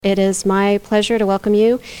It is my pleasure to welcome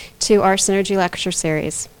you to our Synergy Lecture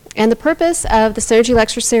Series. And the purpose of the Synergy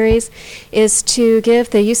Lecture Series is to give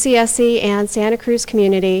the UCSC and Santa Cruz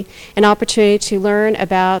community an opportunity to learn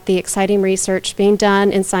about the exciting research being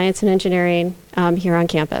done in science and engineering here on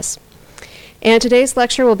campus. And today's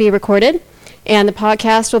lecture will be recorded, and the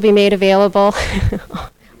podcast will be made available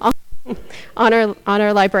on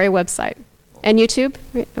our library website and YouTube.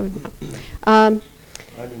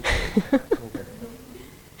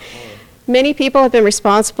 Many people have been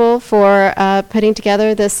responsible for putting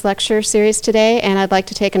together this lecture series today, and I'd like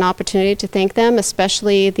to take an opportunity to thank them,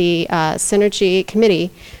 especially the Synergy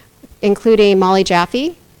Committee, including Molly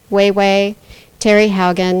Jaffe, Wei Wei, Terry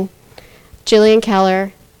Haugen, Jillian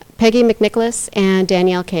Keller, Peggy McNicholas, and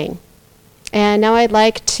Danielle Kane. And now I'd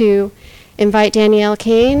like to invite Danielle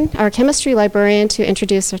Kane, our chemistry librarian, to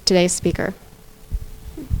introduce today's speaker.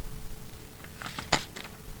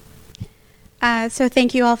 So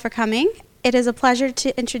thank you all for coming. It is a pleasure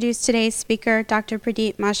to introduce today's speaker, Dr.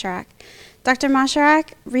 Pradeep Masharak. Dr.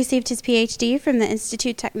 Masharak received his PhD from the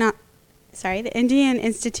Indian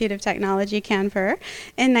Institute of Technology, Kanpur,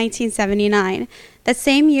 in 1979. That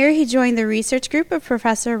same year, he joined the research group of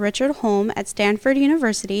Professor Richard Holm at Stanford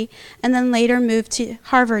University, and then later moved to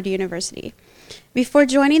Harvard University. Before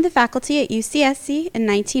joining the faculty at UCSC in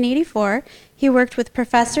 1984, he worked with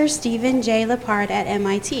Professor Stephen J. Lepard at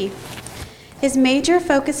MIT. His major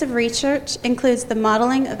focus of research includes the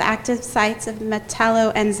modeling of active sites of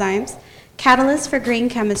metalloenzymes, catalysts for green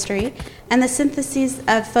chemistry, and the synthesis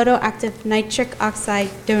of photoactive nitric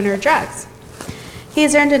oxide donor drugs. He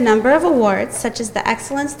has earned a number of awards, such as the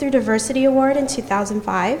Excellence Through Diversity Award in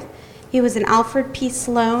 2005. He was an Alfred P.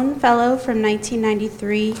 Sloan Fellow from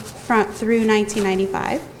 1993 through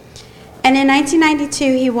 1995. And in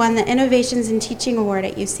 1992, he won the Innovations in Teaching Award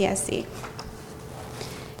at UCSC.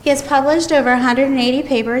 He has published over 180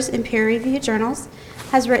 papers in peer-reviewed journals,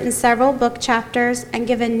 has written several book chapters, and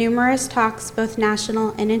given numerous talks, both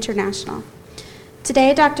national and international.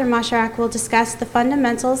 Today, Dr. Masharak will discuss the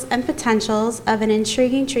fundamentals and potentials of an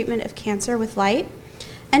intriguing treatment of cancer with light,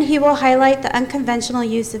 and he will highlight the unconventional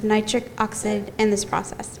use of nitric oxide in this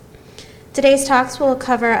process. Today's talks will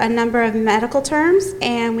cover a number of medical terms,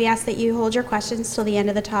 and we ask that you hold your questions till the end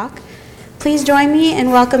of the talk. Please join me in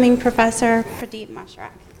welcoming Professor Pradeep Masharak.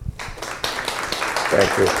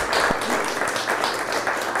 Thank you.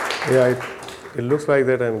 Yeah, it looks like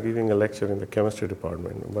that I'm giving a lecture in the chemistry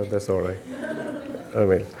department, but that's all right.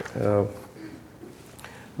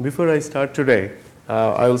 Before I start today,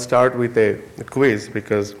 I will start with a quiz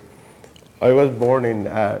because I was born in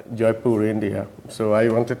Jaipur, India, so I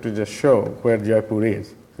wanted to just show where Jaipur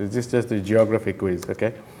is. So this is just a geography quiz,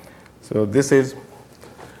 okay? So this is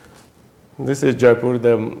Jaipur,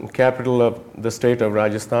 the capital of the state of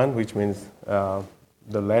Rajasthan, which means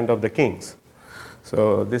the land of the kings.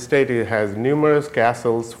 So this state has numerous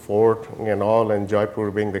castles, fort, and all, and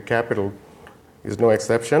Jaipur being the capital is no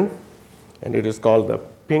exception, and it is called the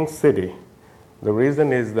Pink City. The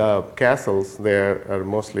reason is the castles there are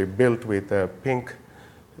mostly built with pink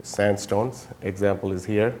sandstones. Example is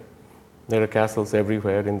here. There are castles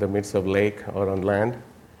everywhere in the midst of lake or on land.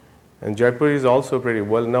 And Jaipur is also pretty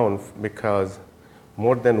well known because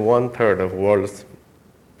more than 1/3 of world's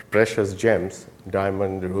precious gems,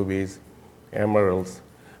 diamond, rubies, emeralds,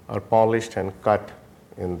 are polished and cut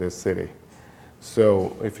in this city.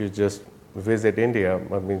 So if you just visit India,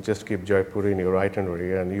 just keep Jaipur in your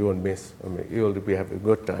itinerary and you won't miss, you will have a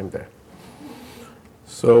good time there.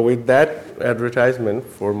 So with that advertisement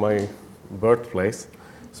for my birthplace,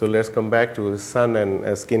 so let's come back to the sun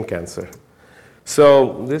and skin cancer.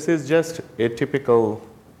 So this is just a typical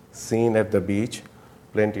scene at the beach,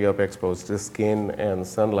 plenty of exposed skin and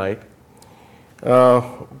sunlight.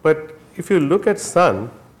 But if you look at sun,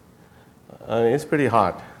 it's pretty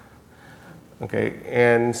hot, okay?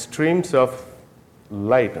 And streams of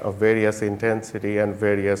light of various intensity and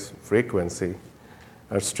various frequency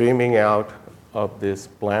are streaming out of this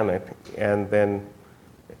planet, and then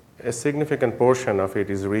a significant portion of it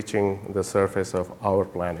is reaching the surface of our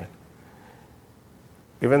planet.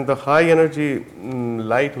 Even the high energy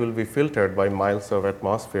light will be filtered by miles of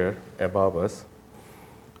atmosphere above us.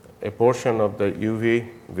 A portion of the UV,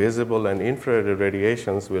 visible and infrared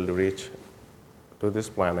radiations will reach to this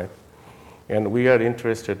planet. And we are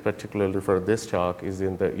interested, particularly for this talk, is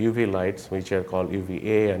in the UV lights, which are called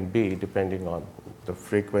UVA and B, depending on the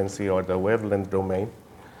frequency or the wavelength domain.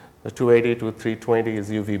 The 280 to 320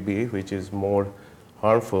 is UVB, which is more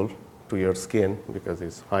harmful to your skin because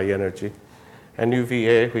it's high energy. And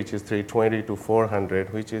UVA, which is 320 to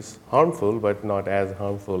 400, which is harmful but not as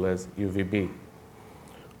harmful as UVB.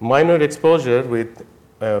 Minor exposure with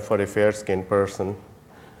for a fair-skinned person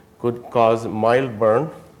could cause mild burn,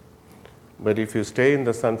 but if you stay in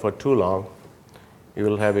the sun for too long, you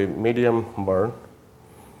will have a medium burn,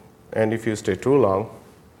 and if you stay too long,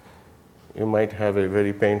 you might have a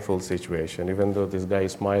very painful situation. Even though this guy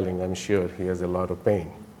is smiling, I'm sure he has a lot of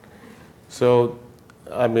pain. So,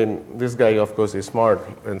 I mean, this guy, of course, is smart,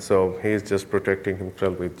 and so he's just protecting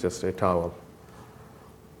himself with just a towel.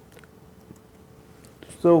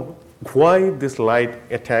 So, why this light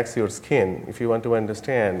attacks your skin? If you want to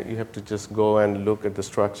understand, you have to just go and look at the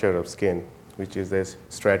structure of skin, which is a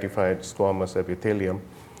stratified squamous epithelium,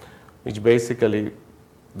 which basically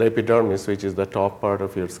the epidermis, which is the top part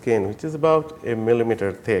of your skin, which is about a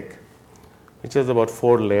millimeter thick, which has about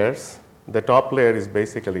 4 layers. The top layer is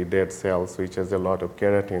basically dead cells, which has a lot of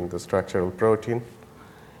keratin, the structural protein,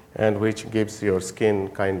 and which gives your skin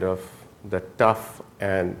kind of the tough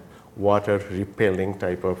and water-repelling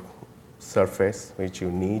type of surface which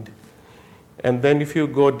you need. And then if you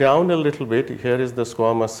go down a little bit, here is the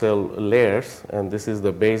squamous cell layers, and this is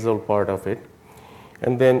the basal part of it.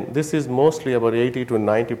 And then this is mostly about 80 to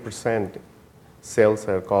 90% cells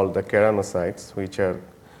are called the keratinocytes, which are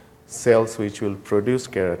cells which will produce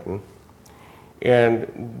keratin.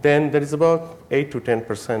 And then there is about 8 to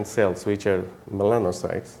 10% cells which are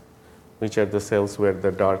melanocytes, which are the cells where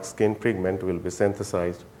the dark skin pigment will be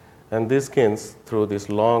synthesized. And these skins, through these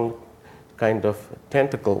long kind of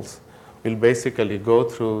tentacles, will basically go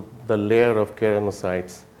through the layer of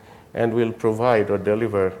keratinocytes and will provide or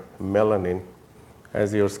deliver melanin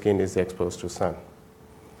as your skin is exposed to sun.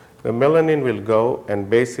 The melanin will go and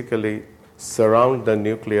basically surround the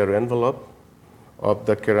nuclear envelope of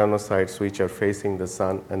the keratinocytes which are facing the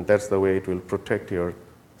sun, and that's the way it will protect your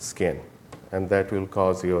skin. And that will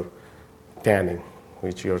cause your tanning,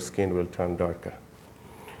 which your skin will turn darker.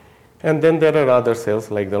 And then there are other cells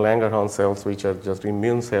like the Langerhans cells, which are just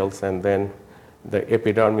immune cells, and then the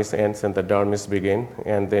epidermis ends and the dermis begin,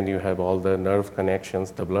 and then you have all the nerve connections,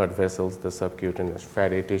 the blood vessels, the subcutaneous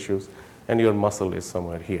fatty tissues, and your muscle is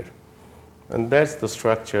somewhere here. And that's the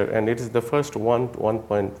structure, and it is the first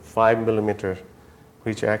 1.5 millimeter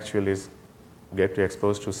which actually get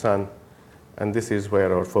exposed to sun, and this is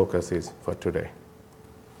where our focus is for today.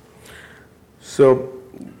 So,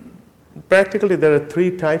 practically, there are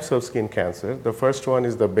 3 types of skin cancer. The first one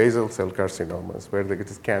is the basal cell carcinomas, where it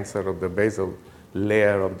is cancer of the basal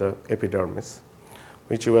layer of the epidermis,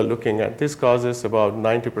 which you are looking at. This causes about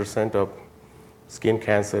 90% of skin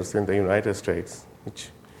cancers in the United States, which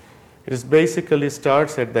it basically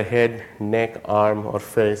starts at the head, neck, arm, or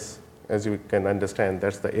face. As you can understand,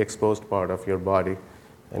 that's the exposed part of your body,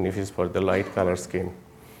 and if it's for the light color skin.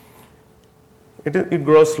 It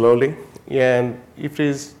grows slowly, and if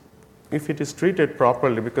it is treated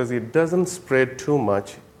properly, because it doesn't spread too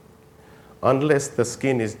much unless the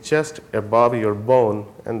skin is just above your bone,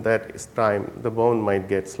 and that is time the bone might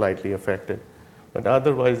get slightly affected. But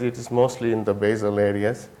otherwise, it is mostly in the basal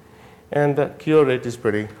areas, and the cure rate is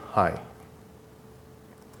pretty high.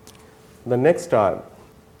 The next type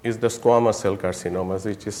is the squamous cell carcinomas,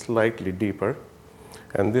 which is slightly deeper,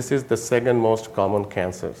 and this is the second most common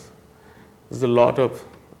cancers. There's a lot of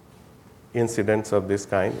incidents of this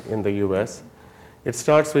kind in the US. It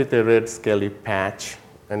starts with a red scaly patch,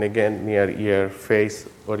 and again near ear, face,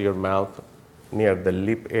 or your mouth, near the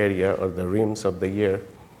lip area or the rims of the ear.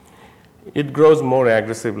 It grows more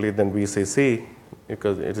aggressively than VCC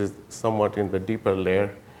because it is somewhat in the deeper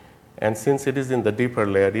layer, and since it is in the deeper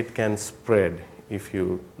layer, it can spread if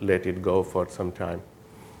you let it go for some time.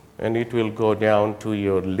 And it will go down to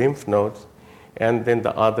your lymph nodes, and then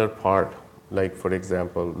the other part, like for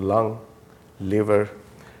example, lung, liver.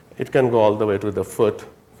 It can go all the way to the foot.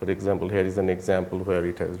 For example, here is an example where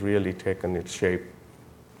it has really taken its shape.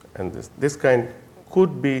 And this kind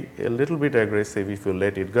could be a little bit aggressive if you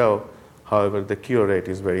let it go. However, the cure rate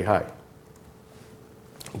is very high.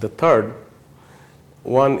 The third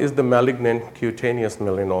one is the malignant cutaneous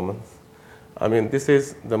melanomas. I mean, this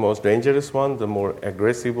is the most dangerous one, the more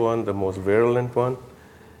aggressive one, the most virulent one.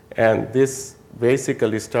 And this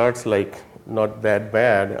basically starts like not that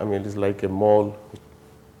bad. I mean, it's like a mole,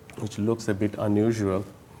 which looks a bit unusual.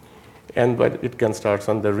 But it can start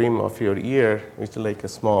on the rim of your ear, which is like a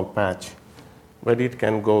small patch. But it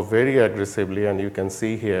can go very aggressively, and you can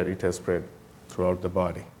see here it has spread throughout the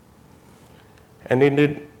body. And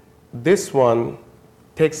indeed, this one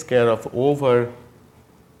takes care of over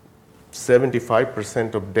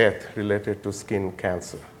 75% of death related to skin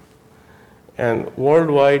cancer. And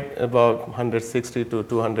worldwide, about 160 to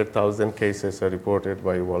 200,000 cases are reported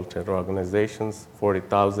by World Health Organizations,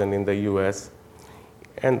 40,000 in the US.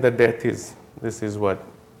 And the death this is what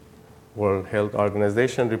World Health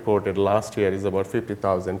Organization reported last year is about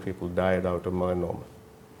 50,000 people died out of melanoma.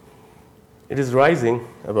 It is rising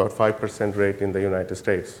about 5% rate in the United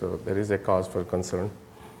States, so there is a cause for concern.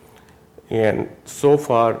 And so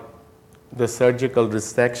far, the surgical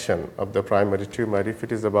resection of the primary tumor, if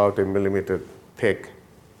it is about a millimeter thick,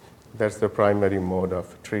 that's the primary mode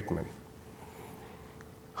of treatment.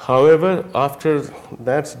 However, after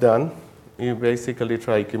that's done, you basically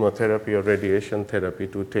try chemotherapy or radiation therapy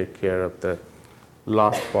to take care of the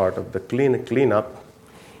last part of the cleanup.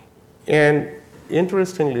 And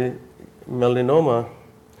interestingly, melanoma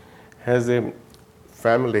has a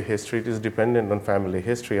family history. It is dependent on family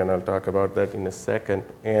history, and I'll talk about that in a second.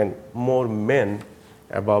 And more men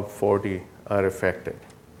above 40 are affected.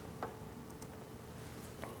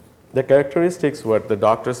 The characteristics, what the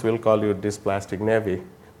doctors will call you dysplastic nevus,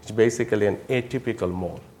 which is basically an atypical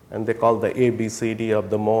mole. And they call the ABCD of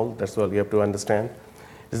the mole. That's what you have to understand.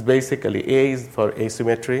 It's basically A is for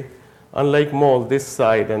asymmetry. Unlike mole, this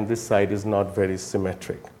side and this side is not very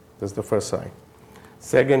symmetric. That's the first sign.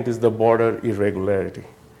 Second is the border irregularity.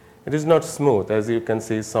 It is not smooth. As you can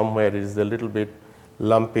see, somewhere it is a little bit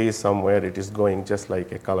lumpy, somewhere it is going just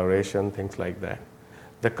like a coloration, things like that.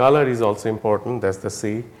 The color is also important. That's the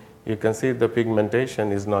C. You can see the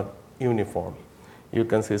pigmentation is not uniform. You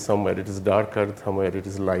can see somewhere it is darker, somewhere it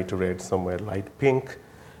is light red, somewhere light pink.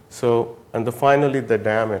 So, and finally the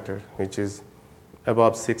diameter, which is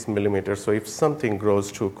above 6 millimeters. So if something grows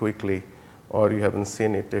too quickly, or you haven't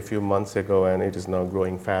seen it a few months ago and it is now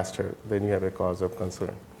growing faster, then you have a cause of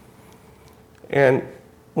concern. And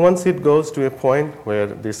once it goes to a point where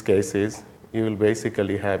this case is, you will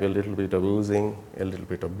basically have a little bit of oozing, a little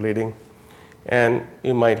bit of bleeding, and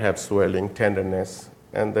you might have swelling, tenderness,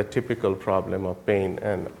 and the typical problem of pain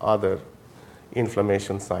and other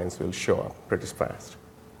inflammation signs will show up pretty fast.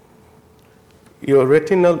 Your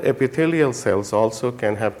retinal epithelial cells also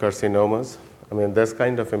can have carcinomas. I mean, that's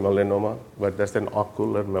kind of a melanoma, but that's an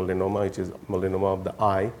ocular melanoma, which is melanoma of the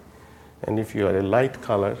eye. And if you are a light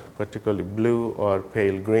color, particularly blue or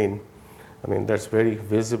pale green, I mean, that's very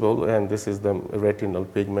visible, and this is the retinal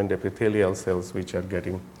pigment epithelial cells which are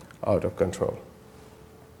getting out of control.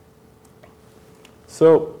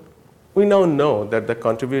 So we now know that the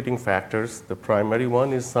contributing factors, the primary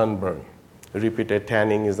one is sunburn. Repeated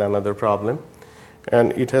tanning is another problem.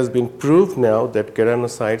 And it has been proved now that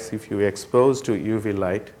keratinocytes, if you expose to UV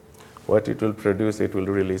light, what it will produce, it will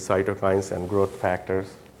release cytokines and growth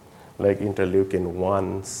factors like interleukin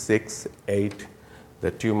 1, 6, 8,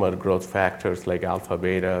 the tumor growth factors like alpha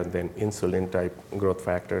beta, then insulin type growth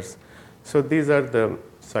factors. So these are the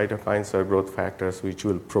cytokines or growth factors which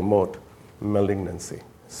will promote malignancy.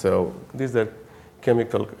 So these are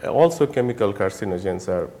chemical carcinogens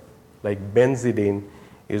are like benzidine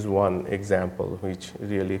is one example which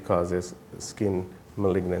really causes skin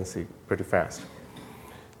malignancy pretty fast.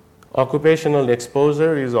 Occupational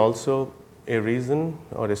exposure is also a reason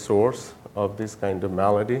or a source of this kind of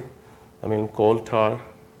malady. I mean, coal tar,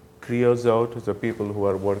 creosote, the people who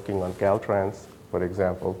are working on Caltrans, for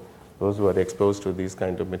example, those who are exposed to these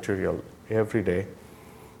kind of material every day.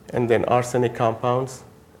 And then arsenic compounds,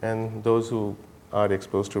 and those who are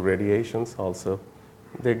exposed to radiations also,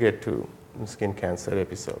 they get to skin cancer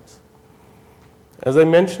episodes. As I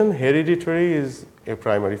mentioned, hereditary is a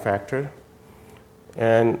primary factor,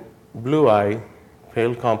 and blue eye,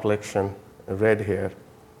 pale complexion, red hair,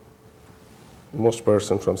 most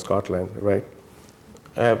person from Scotland, right?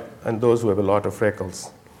 And those who have a lot of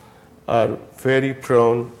freckles are very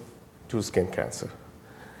prone to skin cancer.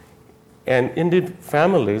 And indeed,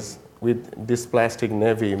 families with dysplastic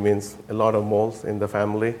nevus means a lot of moles in the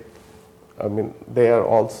family. I mean, they are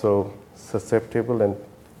also susceptible, and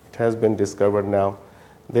it has been discovered now.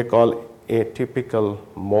 They call atypical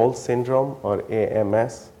mole syndrome, or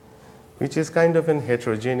AMS, which is kind of an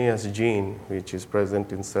heterogeneous gene which is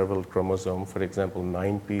present in several chromosomes. For example,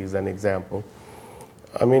 9p is an example.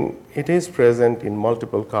 I mean, it is present in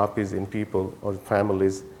multiple copies in people or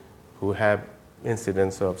families who have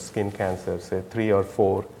incidence of skin cancer, say 3 or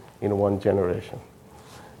 4 in one generation.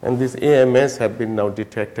 And this AMS have been now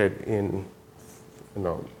detected in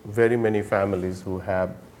very many families who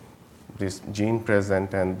have this gene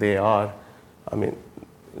present, and they are, I mean,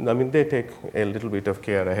 they take a little bit of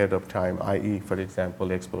care ahead of time, i.e., for example,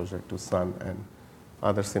 exposure to sun and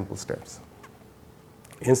other simple steps.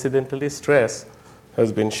 Incidentally, stress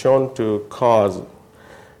has been shown to cause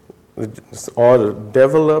or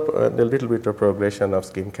develop a little bit of progression of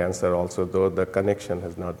skin cancer also, though the connection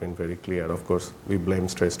has not been very clear. Of course, we blame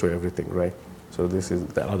stress to everything, right? So this is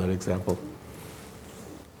the other example.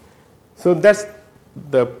 So that's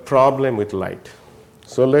the problem with light.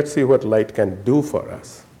 So let's see what light can do for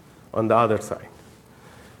us on the other side.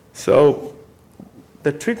 So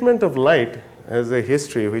the treatment of light has a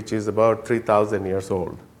history which is about 3,000 years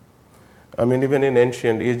old. I mean, even in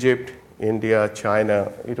ancient Egypt, India,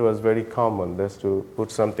 China, it was very common just to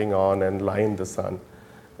put something on and lie in the sun.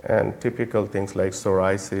 And typical things like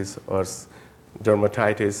psoriasis or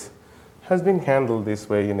dermatitis has been handled this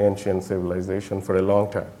way in ancient civilization for a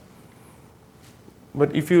long time.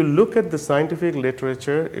 But if you look at the scientific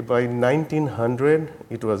literature, by 1900,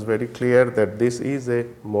 it was very clear that this is a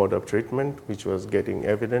mode of treatment which was getting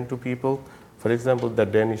evident to people. For example, the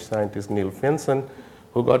Danish scientist Niels Finsen,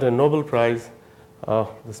 who got a Nobel Prize, the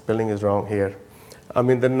spelling is wrong here, the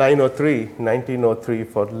 1903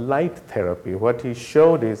 for light therapy. What he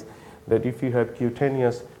showed is that if you have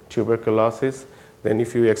cutaneous tuberculosis, then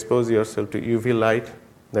if you expose yourself to UV light,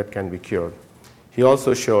 that can be cured. He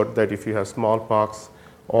also showed that if you have smallpox,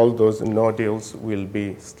 all those nodules will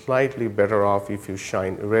be slightly better off if you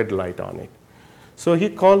shine red light on it. So he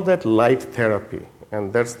called that light therapy,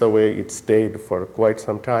 and that's the way it stayed for quite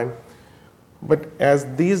some time. But as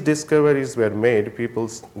these discoveries were made, people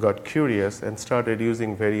got curious and started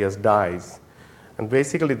using various dyes. And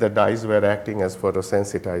basically the dyes were acting as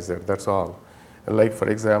photosensitizer, that's all. Like, for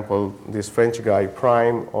example, this French guy,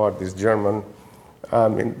 Prime, or this German,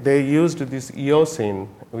 they used this eosin,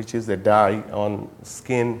 which is a dye, on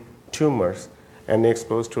skin tumors and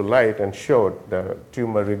exposed to light, and showed the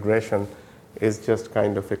tumor regression is just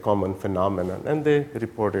kind of a common phenomenon. And they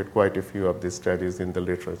reported quite a few of these studies in the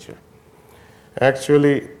literature.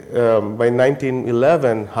 Actually, by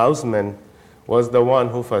 1911, Haussmann was the one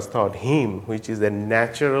who first thought heme, which is a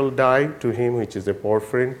natural dye to heme, which is a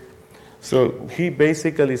porphyrin. So he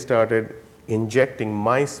basically started injecting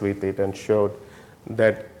mice with it and showed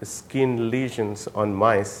that skin lesions on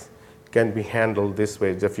mice can be handled this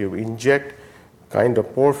way. If you inject kind of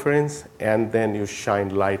porphyrins and then you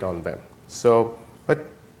shine light on them. So, but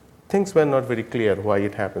things were not very clear why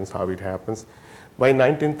it happens, how it happens. By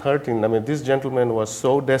 1913, this gentleman was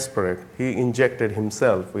so desperate, he injected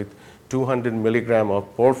himself with 200 milligram of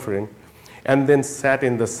porphyrin and then sat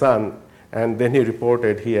in the sun, and then he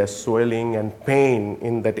reported he has swelling and pain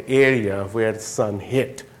in that area where the sun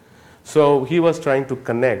hit. So he was trying to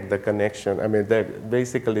connect the connection,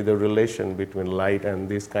 basically the relation between light and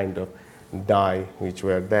this kind of dye, which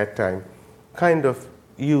were at that time kind of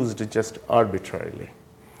used just arbitrarily.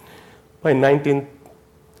 By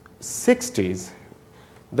 1960s,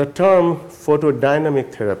 the term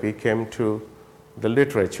photodynamic therapy came to the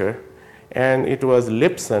literature, and it was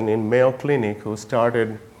Lipson in Mayo Clinic who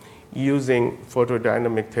started using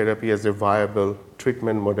photodynamic therapy as a viable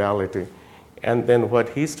treatment modality. And then what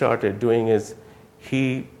he started doing is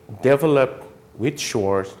he developed with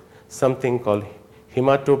Schwartz something called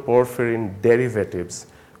hematoporphyrin derivatives,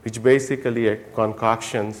 which basically are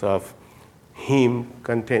concoctions of heme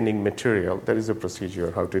containing material. There is a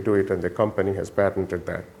procedure how to do it, and the company has patented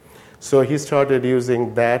that. So he started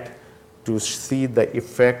using that to see the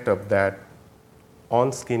effect of that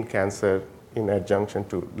on skin cancer in adjunction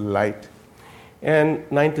to light. And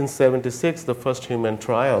 1976, the first human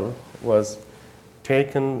trial was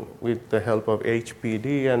taken with the help of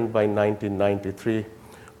HPD, and by 1993,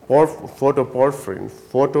 photophorin,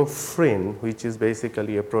 which is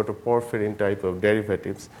basically a protoporphyrin type of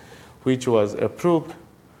derivatives, which was approved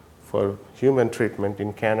for human treatment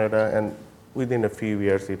in Canada, and within a few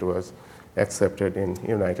years it was accepted in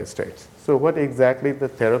United States. So what exactly the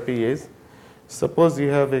therapy is? Suppose you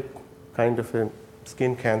have a kind of a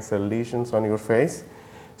skin cancer lesions on your face.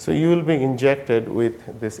 So you will be injected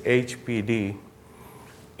with this HPD,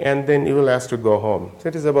 and then you will ask to go home. So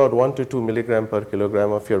it is about 1 to 2 milligram per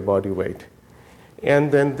kilogram of your body weight.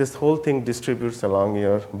 And then this whole thing distributes along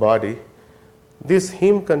your body. This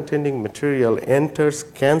heme-containing material enters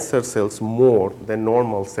cancer cells more than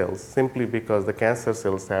normal cells, simply because the cancer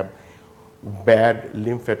cells have bad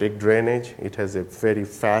lymphatic drainage. It has a very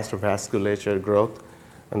fast vasculature growth,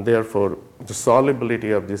 and therefore the solubility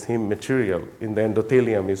of this heme material in the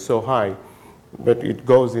endothelium is so high that it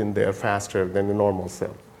goes in there faster than a normal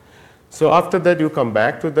cell. So after that, you come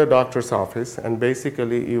back to the doctor's office, and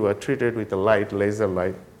basically you are treated with a light, laser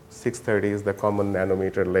light. 630 is the common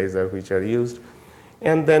nanometer laser which are used.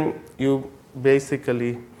 And then you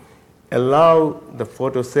basically allow the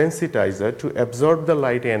photosensitizer to absorb the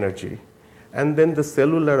light energy, and then the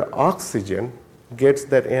cellular oxygen gets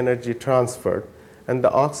that energy transferred, and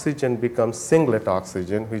the oxygen becomes singlet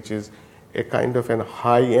oxygen, which is a kind of a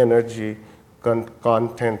high energy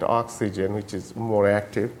content oxygen, which is more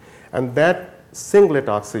active. And that singlet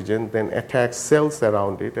oxygen then attacks cells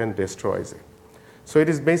around it and destroys it. So it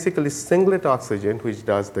is basically singlet oxygen which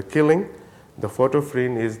does the killing. The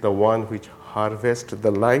photophrene is the one which harvests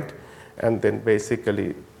the light, and then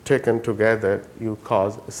basically taken together, you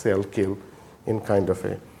cause a cell kill in kind of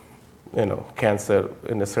a cancer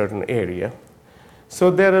in a certain area. So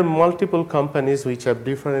there are multiple companies which have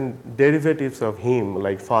different derivatives of heme,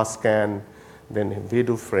 like Foscan, then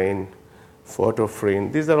Vidufrene,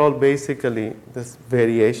 photophrene. These are all basically this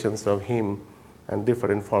variations of heme and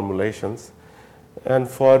different formulations. And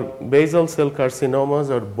for basal cell carcinomas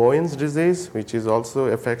or Bowen's disease, which is also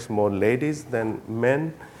affects more ladies than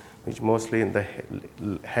men, which mostly in the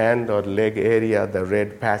hand or leg area, the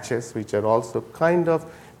red patches, which are also kind of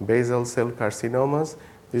basal cell carcinomas.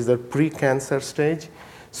 These are pre-cancer stage.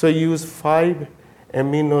 So use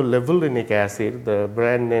 5-aminolevulinic acid. The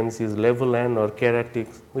brand names is Levulan or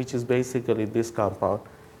Keratix, which is basically this compound.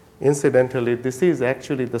 Incidentally, this is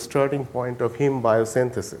actually the starting point of heme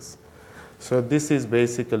biosynthesis. So this is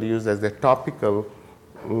basically used as a topical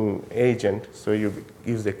agent. So you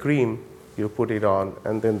use a cream, you put it on,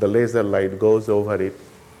 and then the laser light goes over it.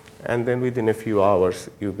 And then within a few hours,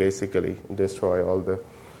 you basically destroy all the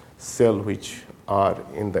cells which are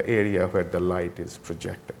in the area where the light is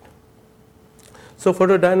projected. So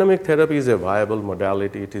photodynamic therapy is a viable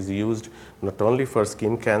modality. It is used not only for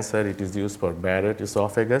skin cancer, it is used for Barrett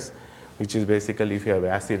esophagus, which is basically if you have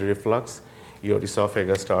acid reflux, your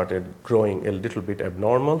esophagus started growing a little bit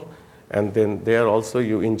abnormal, and then there also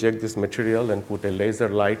you inject this material and put a laser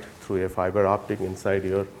light through a fiber optic inside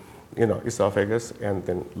your esophagus, and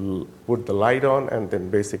then put the light on, and then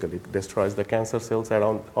basically it destroys the cancer cells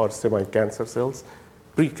around, or semi-cancer cells,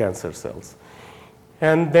 pre-cancer cells.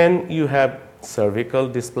 And then you have cervical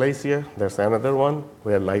dysplasia. That's another one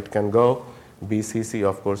where light can go. BCC,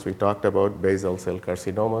 of course, we talked about basal cell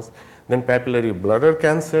carcinomas. Then papillary bladder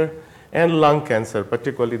cancer and lung cancer,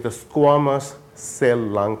 particularly the squamous cell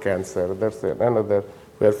lung cancer. That's another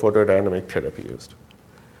where photodynamic therapy used.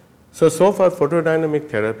 So far, photodynamic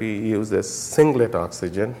therapy uses singlet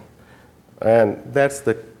oxygen, and that's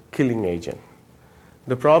the killing agent.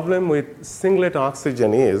 The problem with singlet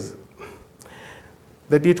oxygen is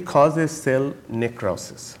that it causes cell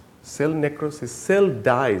necrosis. Cell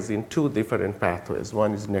dies in two different pathways.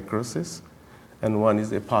 One is necrosis, and one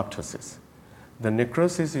is apoptosis. The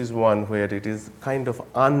necrosis is one where it is kind of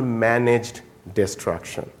unmanaged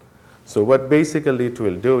destruction. So what basically it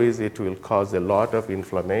will do is it will cause a lot of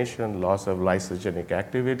inflammation, loss of lysogenic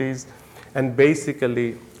activities, and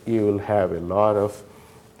basically you will have a lot of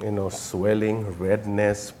swelling,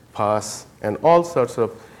 redness, pus, and all sorts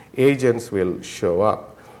of agents will show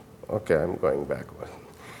up. Okay, I'm going backward.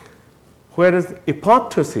 Whereas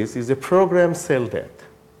apoptosis is a programmed cell death.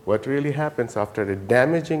 What really happens after a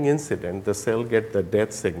damaging incident, the cell gets the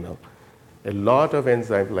death signal. A lot of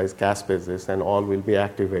enzymes like caspases and all will be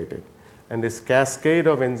activated. And this cascade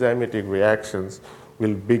of enzymatic reactions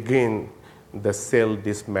will begin the cell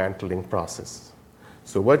dismantling process.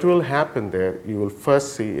 So what will happen there, you will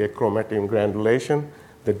first see a chromatin granulation,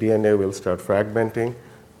 the DNA will start fragmenting,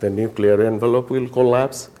 the nuclear envelope will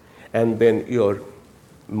collapse, and then your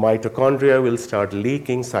mitochondria will start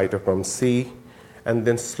leaking cytochrome C, and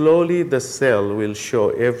then slowly the cell will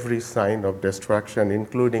show every sign of destruction,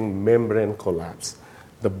 including membrane collapse.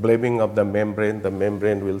 The blebbing of the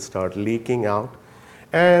membrane will start leaking out,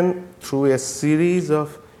 and through a series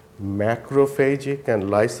of macrophagic and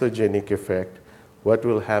lysogenic effect, what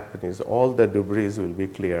will happen is all the debris will be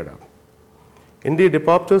cleared up. Indeed,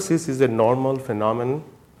 apoptosis is a normal phenomenon.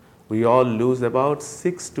 We all lose about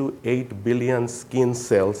 6 to 8 billion skin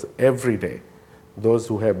cells every day. Those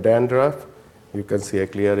who have dandruff, you can see a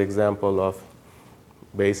clear example of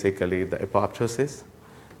basically the apoptosis.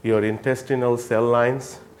 Your intestinal cell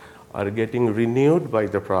lines are getting renewed by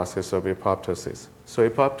the process of apoptosis. So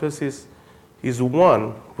apoptosis is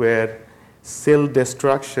one where cell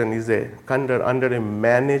destruction is under a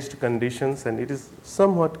managed conditions, and it is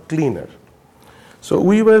somewhat cleaner. So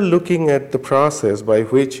we were looking at the process by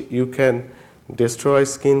which you can destroy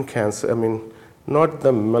skin cancer, not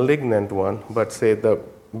the malignant one, but say the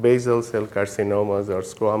basal cell carcinomas or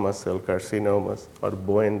squamous cell carcinomas or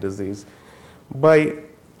Bowen disease, by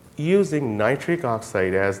using nitric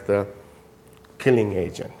oxide as the killing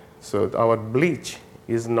agent. So our bleach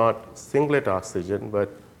is not singlet oxygen, but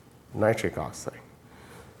nitric oxide.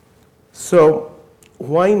 So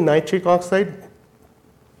why nitric oxide?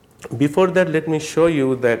 Before that, let me show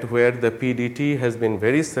you that where the PDT has been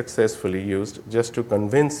very successfully used, just to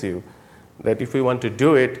convince you that if we want to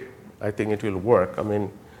do it, I think it will work,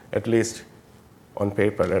 at least on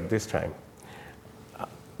paper at this time.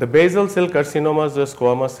 The basal cell carcinomas, the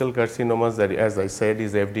squamous cell carcinomas, that, as I said,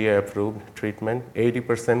 is FDA-approved treatment,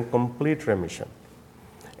 80% complete remission.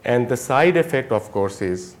 And the side effect, of course,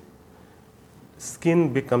 is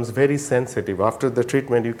skin becomes very sensitive. After the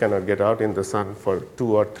treatment, you cannot get out in the sun for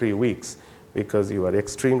 2 or 3 weeks because you are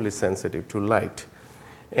extremely sensitive to light.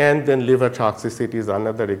 And then liver toxicity is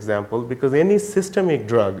another example, because any systemic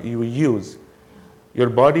drug you use, your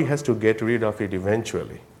body has to get rid of it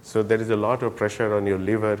eventually. So there is a lot of pressure on your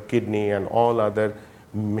liver, kidney, and all other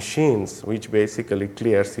machines, which basically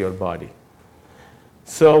clears your body.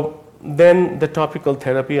 So then the topical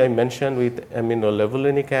therapy I mentioned with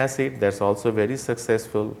aminolevulinic acid, that's also very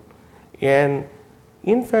successful. And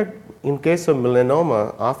in fact, in case of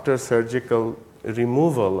melanoma, after surgical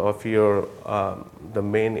removal of your the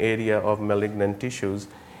main area of malignant tissues,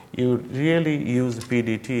 you really use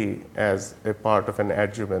PDT as a part of an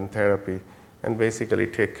adjuvant therapy and basically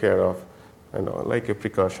take care of, like a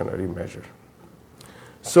precautionary measure.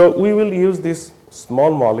 So we will use this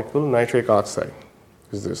small molecule, nitric oxide.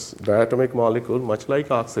 Is this diatomic molecule, much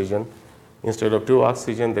like oxygen. Instead of 2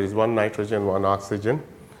 oxygen, there is 1 nitrogen, 1 oxygen.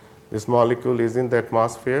 This molecule is in the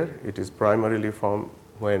atmosphere. It is primarily formed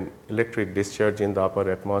when electric discharge in the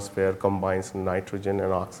upper atmosphere combines nitrogen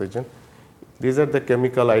and oxygen. These are the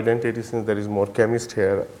chemical identities. Since there is more chemist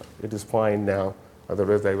here, it is fine now.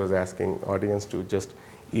 Otherwise, I was asking audience to just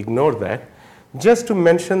ignore that. Just to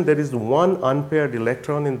mention, there is 1 unpaired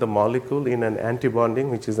electron in the molecule in an antibonding,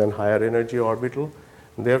 which is an higher energy orbital.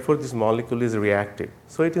 Therefore, this molecule is reactive.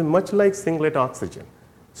 So it is much like singlet oxygen.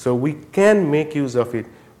 So we can make use of it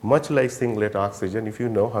much like singlet oxygen if you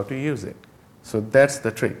know how to use it. So that's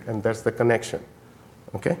the trick, and that's the connection.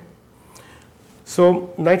 Okay?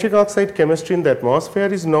 So nitric oxide chemistry in the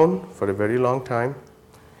atmosphere is known for a very long time.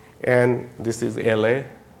 And this is LA,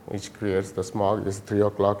 which creates the smog. This is 3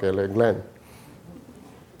 o'clock LA Glen.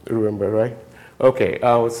 Remember, right? Okay,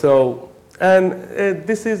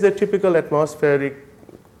 this is a typical atmospheric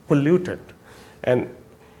pollutant. And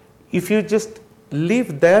if you just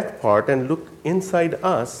leave that part and look inside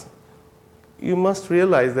us, you must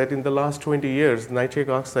realize that in the last 20 years, nitric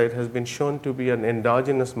oxide has been shown to be an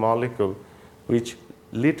endogenous molecule which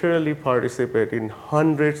literally participates in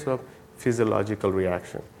hundreds of physiological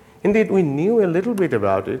reactions. Indeed, we knew a little bit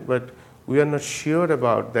about it, but we are not sure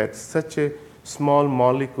about that such a small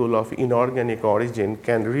molecule of inorganic origin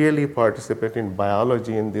can really participate in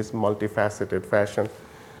biology in this multifaceted fashion.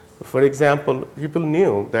 For example, people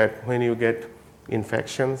knew that when you get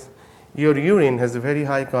infections, your urine has a very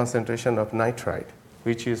high concentration of nitrite,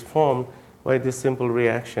 which is formed by this simple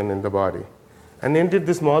reaction in the body. And indeed,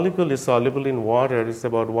 this molecule is soluble in water. It's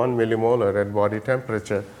about 1 millimolar at body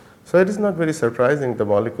temperature. So it is not very surprising the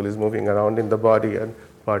molecule is moving around in the body and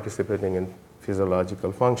participating in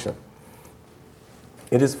physiological function.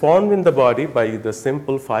 It is formed in the body by the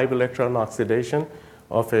simple 5-electron oxidation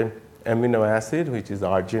of an amino acid, which is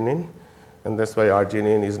arginine. And that's why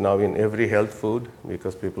arginine is now in every health food,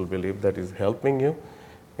 because people believe that is helping you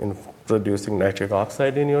in producing nitric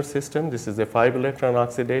oxide in your system. This is a 5-electron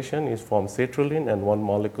oxidation. It forms citrulline and 1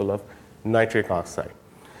 molecule of nitric oxide.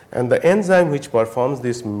 And the enzyme which performs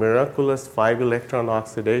this miraculous 5-electron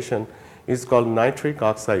oxidation is called nitric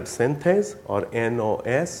oxide synthase, or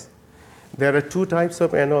NOS. There are 2 types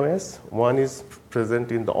of NOS. One is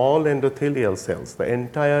present in all endothelial cells, the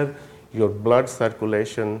entire your blood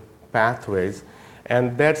circulation pathways,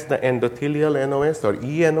 and that's the endothelial NOS or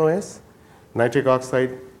eNOS. Nitric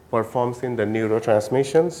oxide performs in the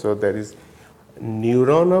neurotransmission, so there is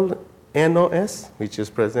neuronal NOS, which is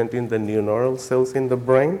present in the neuronal cells in the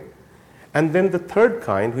brain. And then the third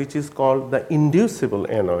kind, which is called the inducible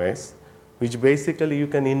NOS, which basically you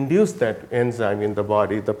can induce that enzyme in the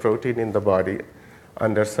body, the protein in the body,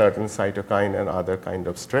 under certain cytokine and other kind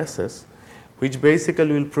of stresses, which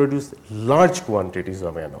basically will produce large quantities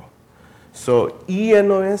of NO. So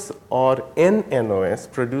eNOS or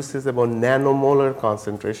nNOS produces about nanomolar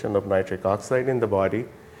concentration of nitric oxide in the body.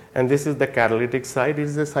 And this is the catalytic side. It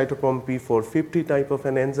is a cytochrome P450 type of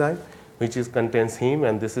an enzyme, which contains heme,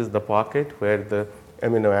 and this is the pocket where the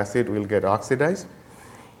amino acid will get oxidized.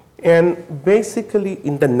 And basically,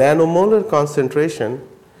 in the nanomolar concentration,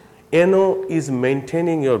 NO is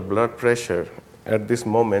maintaining your blood pressure at this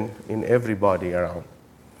moment in every body around.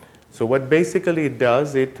 So what basically it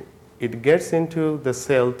does, it gets into the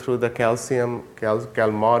cell through the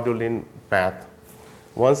calmodulin path.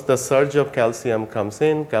 Once the surge of calcium comes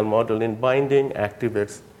in, calmodulin binding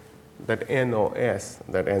activates that NOS,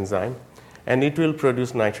 that enzyme, and it will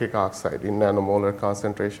produce nitric oxide in nanomolar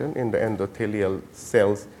concentration in the endothelial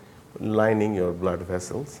cells lining your blood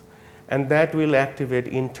vessels. and that will activate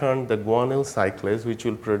in turn the guanyl cyclase, which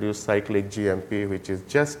will produce cyclic GMP, which is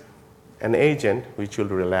just an agent which will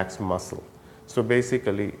relax muscle. So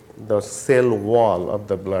basically, the cell wall of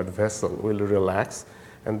the blood vessel will relax,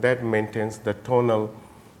 and that maintains the tone of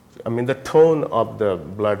the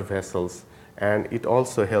blood vessels, and it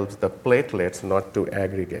also helps the platelets not to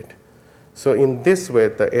aggregate. So in this way,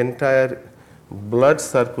 the entire blood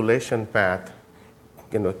circulation path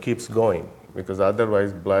keeps going, because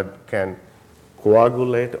otherwise blood can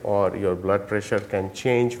coagulate or your blood pressure can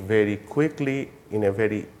change very quickly in a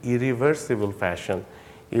very irreversible fashion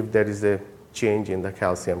if there is a change in the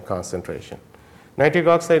calcium concentration. Nitric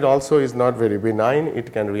oxide also is not very benign.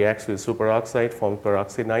 It can react with superoxide, form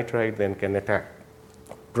peroxynitride, then can attack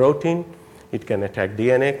protein. It can attack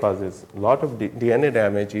DNA, causes a lot of DNA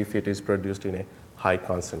damage if it is produced in a high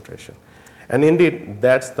concentration. And indeed,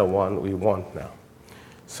 that's the one we want now.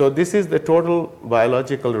 So this is the total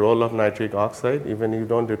biological role of nitric oxide. Even you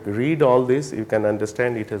don't have to read all this, you can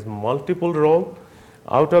understand it has multiple roles.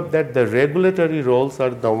 Out of that, the regulatory roles are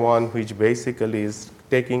the one which basically is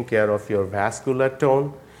taking care of your vascular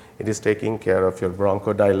tone. It is taking care of your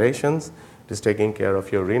bronchodilations. It is taking care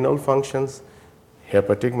of your renal functions,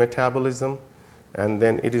 hepatic metabolism, and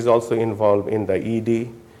then it is also involved in the ED,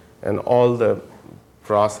 and all the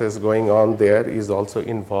process going on there is also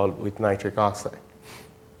involved with nitric oxide.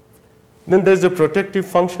 Then there's the protective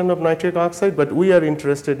function of nitric oxide, but we are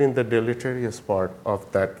interested in the deleterious part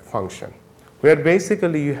of that function, where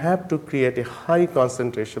basically you have to create a high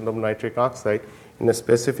concentration of nitric oxide in a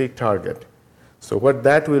specific target. So what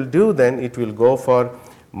that will do then, it will go for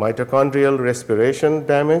mitochondrial respiration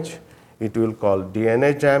damage, it will cause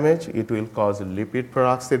DNA damage, it will cause lipid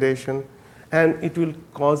peroxidation, and it will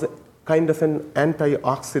cause kind of an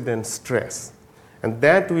antioxidant stress. And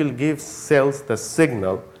that will give cells the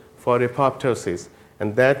signal for apoptosis,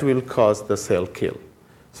 and that will cause the cell kill.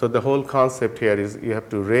 So the whole concept here is you have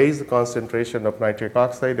to raise the concentration of nitric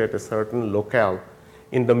oxide at a certain locale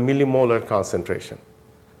in the millimolar concentration.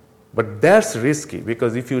 But that's risky,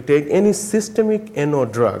 because if you take any systemic NO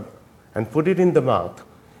drug and put it in the mouth,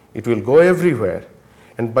 it will go everywhere.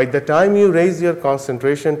 And by the time you raise your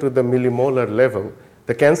concentration to the millimolar level,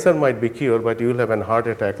 the cancer might be cured, but you will have a heart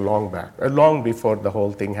attack long before the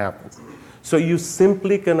whole thing happens. So you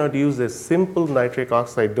simply cannot use a simple nitric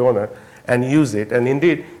oxide donor and use it. And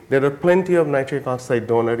indeed, there are plenty of nitric oxide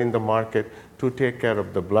donor in the market to take care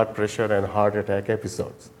of the blood pressure and heart attack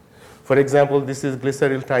episodes. For example, this is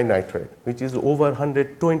glyceryl trinitrate, which is over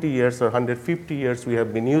 120 years or 150 years we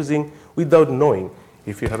have been using without knowing.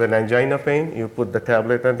 If you have an angina pain, you put the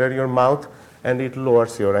tablet under your mouth and it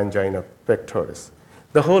lowers your angina pectoris.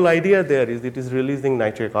 The whole idea there is it is releasing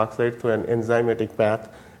nitric oxide through an enzymatic path,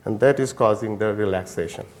 and that is causing the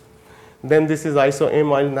relaxation. Then this is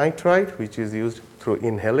isoamyl nitrite, which is used through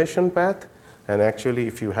inhalation path. And actually,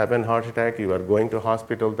 if you have a heart attack, you are going to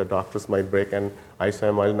hospital, the doctors might break an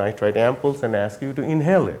isoamyl nitrite ampoules and ask you to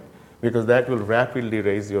inhale it, because that will rapidly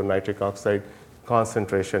raise your nitric oxide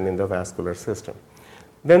concentration in the vascular system.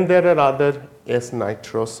 Then there are other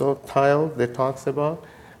S-nitrosyl that talks about.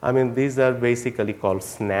 These are basically called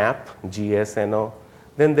SNAP, GSNO.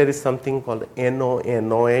 Then there is something called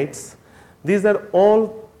NO-NO8s. These are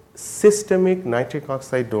all systemic nitric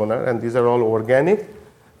oxide donor, and these are all organic.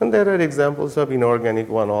 And there are examples of inorganic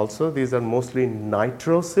one also. These are mostly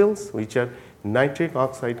nitrosyls, which are nitric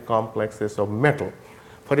oxide complexes of metal.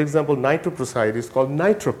 For example, nitroprusside is called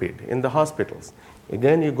nitropid in the hospitals.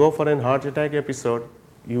 Again, you go for a heart attack episode,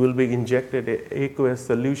 you will be injected an aqueous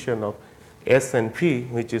solution of S&P,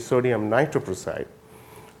 which is sodium nitroprusside,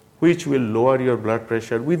 which will lower your blood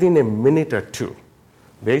pressure within a minute or two.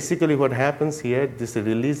 Basically what happens here, this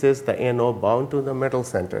releases the NO bound to the metal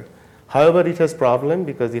center. However, it has problem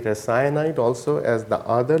because it has cyanide also as the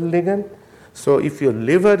other ligand. So if your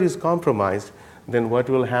liver is compromised, then what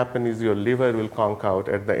will happen is your liver will conk out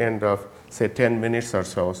at the end of, say, 10 minutes or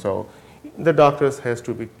so. So the doctors has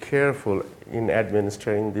to be careful in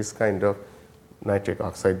administering this kind of nitric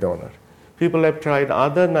oxide donor. People have tried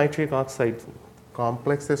other nitric oxide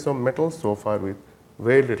complexes of metals so far with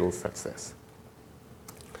very little success.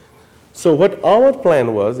 So what our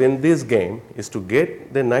plan was in this game is to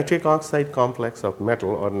get the nitric oxide complex of metal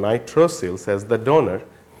or nitrosyls as the donor,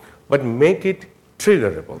 but make it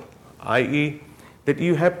triggerable, i.e. that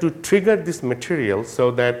you have to trigger this material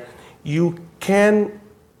so that you can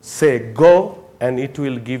say go and it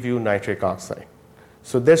will give you nitric oxide.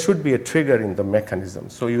 So there should be a trigger in the mechanism.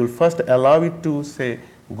 So you will first allow it to say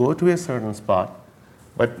go to a certain spot,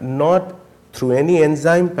 but not through any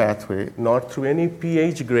enzyme pathway, not through any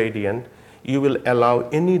pH gradient. you will allow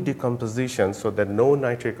any decomposition so that no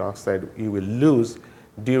nitric oxide you will lose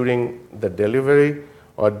during the delivery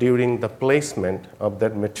or during the placement of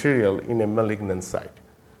that material in a malignant site.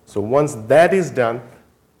 So once that is done,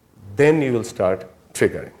 then you will start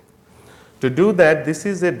triggering. To do that, this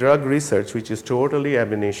is a drug research which is totally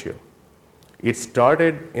ab initio. It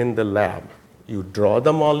started in the lab. You draw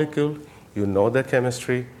the molecule, you know the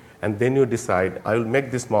chemistry, and then you decide, I will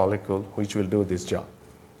make this molecule which will do this job.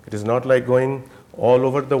 It is not like going all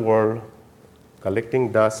over the world,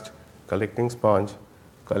 collecting dust, collecting sponge,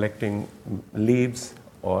 collecting leaves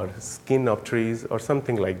or skin of trees or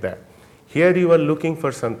something like that. Here you are looking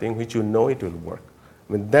for something which you know it will work.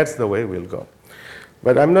 I mean, that's the way we'll go.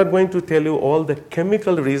 But I'm not going to tell you all the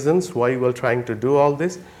chemical reasons why we are trying to do all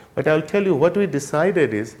this, but I'll tell you what we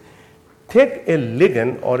decided is take a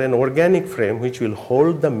ligand or an organic frame which will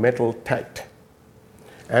hold the metal tight,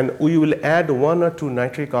 and we will add 1 or 2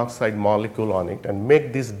 nitric oxide molecule on it and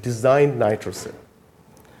make this designed nitrosyl.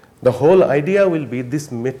 The whole idea will be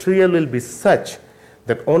this material will be such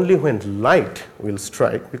that only when light will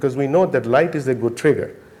strike, because we know that light is a good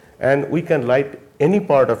trigger, and we can light any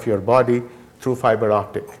part of your body through fiber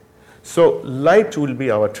optic. So light will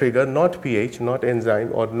be our trigger, not pH, not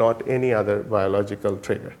enzyme, or not any other biological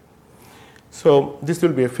trigger. So this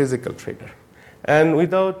will be a physical trigger. And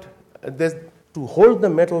without this, to hold the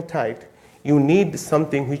metal tight, you need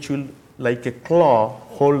something which will, like a claw,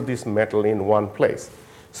 hold this metal in one place.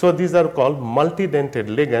 So these are called multidentate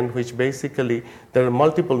ligand, which basically there are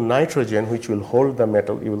multiple nitrogen which will hold the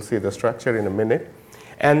metal. You will see the structure in a minute.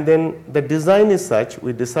 And then the design is such,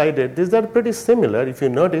 we decided these are pretty similar. If you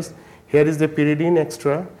notice, here is the pyridine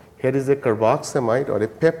extra, here is a carboxamide or a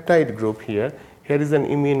peptide group here, here is an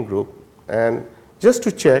imine group. And just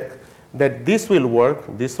to check that this will work,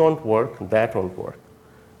 this won't work, that won't work.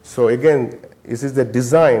 So again, this is the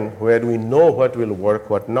design where we know what will work,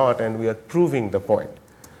 what not, and we are proving the point.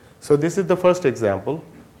 So this is the first example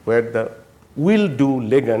where the will do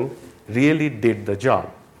ligand really did the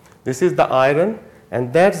job. This is the iron,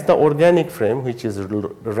 and that's the organic frame which is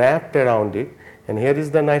wrapped around it, and here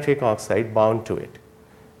is the nitric oxide bound to it.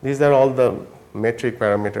 These are all the metric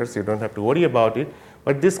parameters, you don't have to worry about it,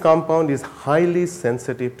 but this compound is highly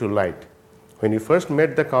sensitive to light. When you first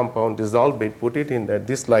made the compound, dissolve it, put it in there,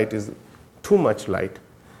 this light is too much light.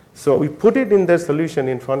 So we put it in the solution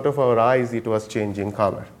in front of our eyes, it was changing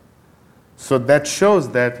color. So that shows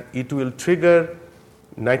that it will trigger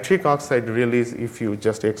nitric oxide release if you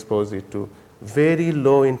just expose it to very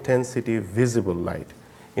low intensity visible light.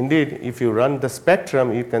 Indeed, if you run the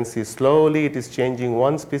spectrum, you can see slowly it is changing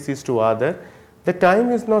one species to other. The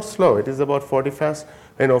time is not slow, it is about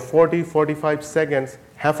 40-45 seconds,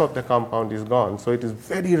 half of the compound is gone. So it is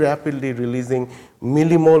very rapidly releasing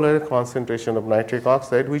millimolar concentration of nitric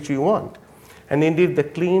oxide, which you want. And indeed, the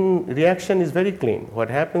clean reaction is very clean. What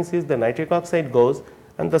happens is the nitric oxide goes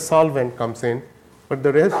and the solvent comes in, but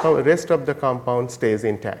the rest of the compound stays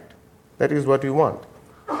intact. That is what you want.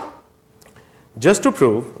 Just to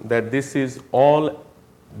prove that this is all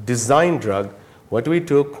design drug, what we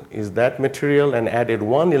took is that material and added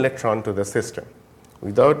 1 electron to the system.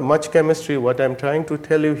 Without much chemistry, what I'm trying to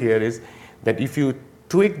tell you here is that if you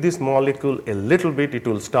tweak this molecule a little bit, it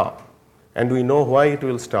will stop. And we know why it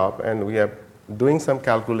will stop, and we are doing some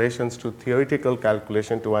calculations to theoretical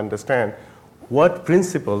calculation to understand what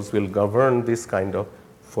principles will govern this kind of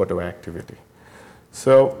photoactivity.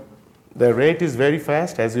 So the rate is very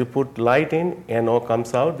fast. As you put light in, NO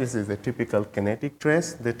comes out. This is a typical kinetic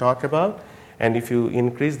trace they talk about. And if you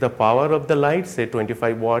increase the power of the light, say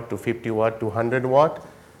 25 watt to 50 watt to 100 watt,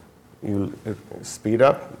 you'll speed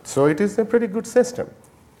up. So it is a pretty good system.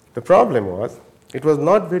 The problem was, it was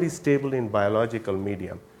not very stable in biological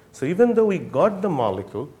medium. So even though we got the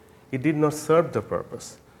molecule, it did not serve the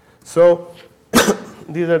purpose. So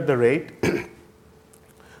these are the rate.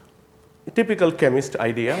 Typical chemist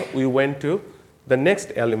idea, we went to the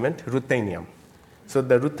next element, ruthenium. So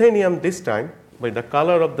the ruthenium this time, by the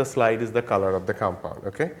color of the slide is the color of the compound,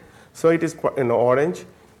 okay? So it is in orange.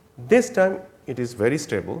 This time it is very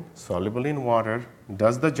stable, soluble in water,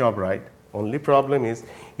 does the job right. Only problem is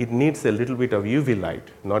it needs a little bit of UV light,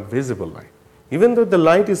 not visible light. Even though the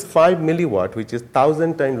light is 5 milliwatt, which is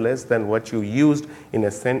 1,000 times less than what you used in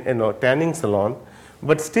a tanning salon,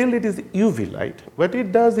 but still it is UV light. But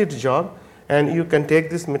it does its job, and you can take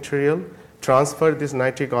this material, transfer this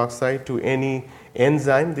nitric oxide to any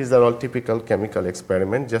enzyme. These are all typical chemical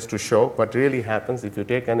experiments just to show what really happens if you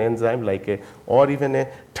take an enzyme or even a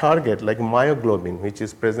target like myoglobin, which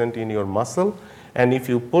is present in your muscle, and if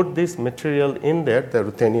you put this material in there, the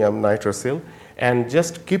ruthenium nitrosyl, and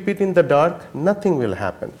just keep it in the dark, nothing will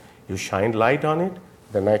happen. you shine light on it,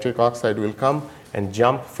 the nitric oxide will come and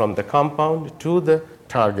jump from the compound to the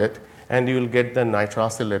target, and you will get the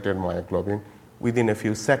nitrosylated myoglobin within a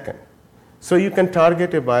few seconds. So you can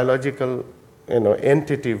target a biological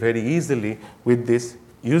entity very easily with this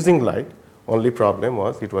using light. Only problem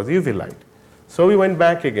was it was UV light. So we went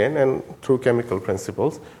back again, and through chemical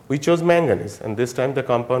principles, we chose manganese, and this time the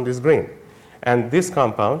compound is green. And this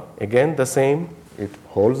compound, again the same, it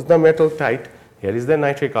holds the metal tight. Here is the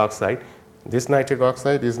nitric oxide. This nitric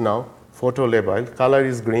oxide is now photolabile. Color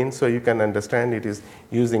is green, so you can understand it is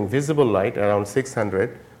using visible light around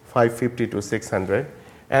 600, 550 to 600,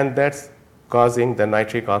 and that's causing the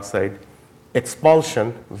nitric oxide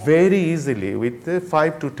expulsion very easily with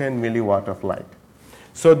 5 to 10 milliwatt of light.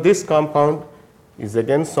 So this compound is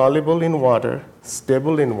again soluble in water,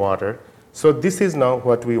 stable in water. So this is now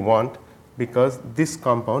what we want, because this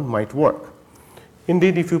compound might work.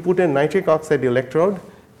 Indeed, if you put a nitric oxide electrode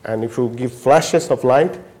and if you give flashes of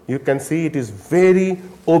light, you can see it is very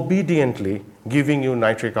obediently giving you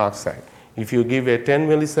nitric oxide. If you give a 10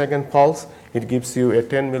 millisecond pulse, it gives you a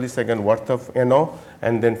 10 millisecond worth of NO,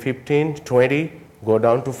 and then 15, 20, go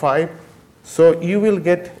down to 5. So you will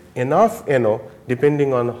get enough NO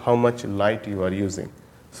depending on how much light you are using.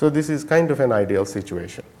 So this is kind of an ideal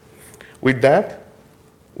situation. With that,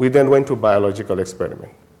 we then went to biological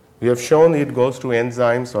experiment. We have shown it goes to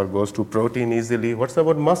enzymes or goes to protein easily. What's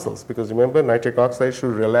about muscles? Because remember, nitric oxide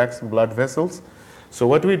should relax blood vessels. So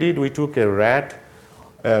what we did, we took a rat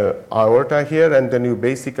aorta here, and then you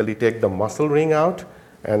basically take the muscle ring out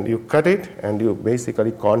and you cut it, and you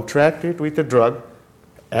basically contract it with a drug,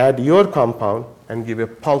 add your compound, and give a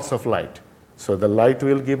pulse of light. So the light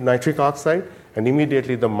will give nitric oxide, and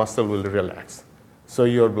immediately the muscle will relax. So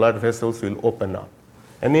your blood vessels will open up.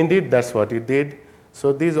 And indeed, that's what it did.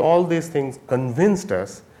 So all these things convinced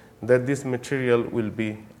us that this material will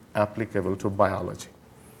be applicable to biology.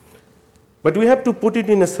 But we have to put it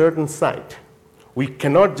in a certain site. We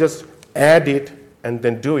cannot just add it and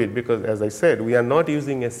then do it, because, as I said, we are not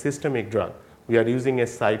using a systemic drug. We are using a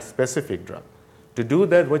site-specific drug. To do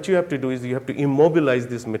that, what you have to do is you have to immobilize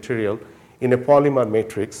this material in a polymer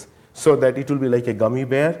matrix so that it will be like a gummy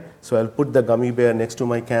bear. So I'll put the gummy bear next to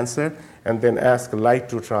my cancer and then ask light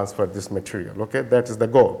to transfer this material. Okay, that is the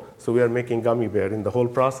goal. So we are making gummy bear in the whole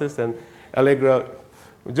process, and Allegra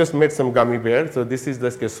just made some gummy bear. So this is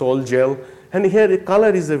like a sol gel, and here the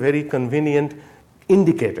color is a very convenient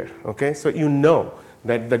indicator. Okay, so you know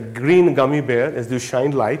that the green gummy bear, as you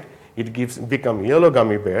shine light, it become yellow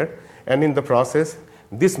gummy bear, and in the process,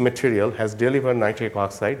 this material has delivered nitric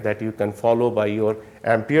oxide that you can follow by your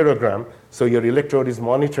amperogram. So your electrode is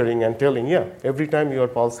monitoring and telling, yeah, every time you are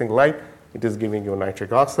pulsing light, it is giving you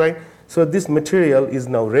nitric oxide. So this material is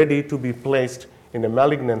now ready to be placed in a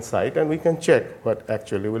malignant site, and we can check what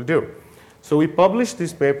actually will do. So we published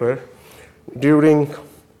this paper during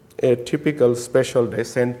a typical special day,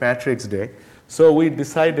 St. Patrick's Day. So we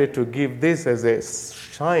decided to give this as a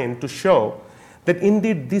sign to show that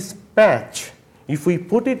indeed this patch, if we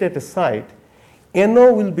put it at a site,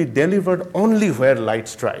 NO will be delivered only where light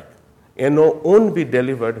strike. NO won't be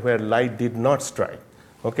delivered where light did not strike.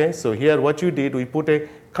 Okay, so here what you did, we put a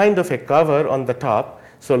kind of a cover on the top,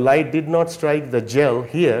 so light did not strike the gel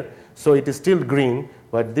here, so it is still green,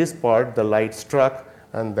 but this part the light struck,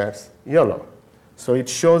 and that's yellow. So it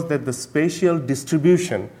shows that the spatial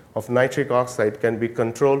distribution of nitric oxide can be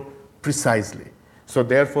controlled precisely. So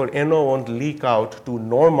therefore, NO won't leak out to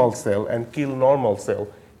normal cell and kill normal cell.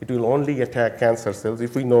 It will only attack cancer cells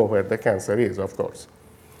if we know where the cancer is, of course.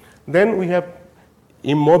 Then we have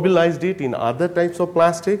immobilized it in other types of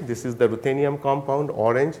plastic. This is the ruthenium compound,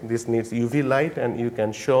 orange. This needs UV light, and you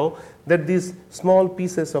can show that these small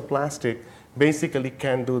pieces of plastic basically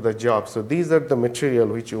can do the job. So these are the material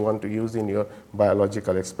which you want to use in your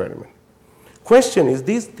biological experiment. Question is,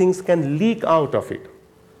 these things can leak out of it.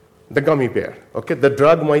 The gummy bear, okay, the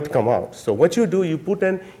drug might come out. So what you do, you put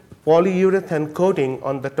an polyurethane coating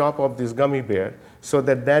on the top of this gummy bear so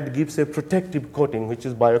that gives a protective coating which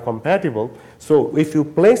is biocompatible. So if you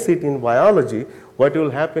place it in biology, what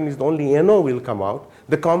will happen is only NO will come out.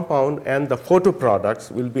 The compound and the photoproducts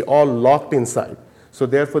will be all locked inside. So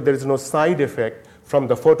therefore, there is no side effect from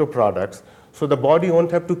the photoproducts. So the body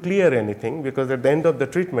won't have to clear anything, because at the end of the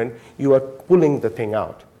treatment, you are pulling the thing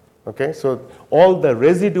out. Okay, so all the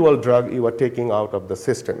residual drug you are taking out of the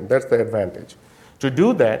system. That's the advantage. To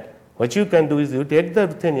do that, what you can do is you take the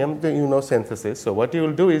ruthenium, synthesis. So what you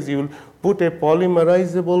will do is you will put a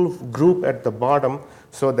polymerizable group at the bottom,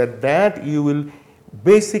 so that you will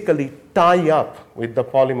basically tie up with the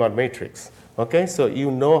polymer matrix. Okay, so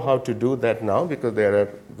you know how to do that now because there are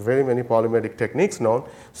very many polymeric techniques known.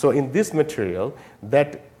 So in this material,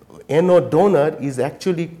 that NO donor is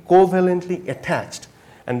actually covalently attached.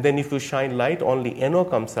 And then if you shine light, only NO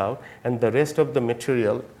comes out, and the rest of the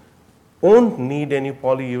material won't need any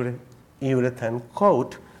polyurethane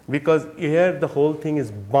coat because here the whole thing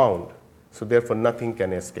is bound. So therefore, nothing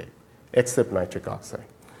can escape except nitric oxide.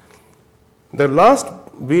 The last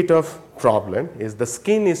bit of problem is the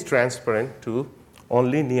skin is transparent to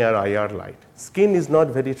only near IR light. Skin is not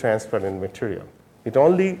very transparent material. It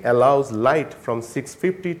only allows light from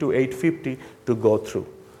 650 to 850 to go through.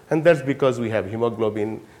 And that's because we have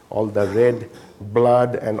hemoglobin, all the red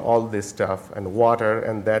blood and all this stuff and water,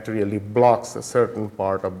 and that really blocks a certain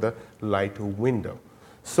part of the light window.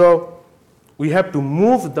 So we have to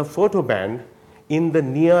move the photoband in the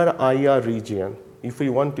near IR region if we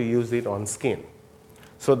want to use it on skin.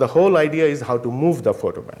 So the whole idea is how to move the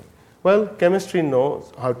photoband. Well, chemistry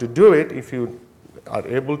knows how to do it if you are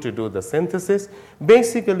able to do the synthesis.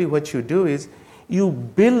 Basically what you do is you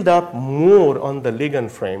build up more on the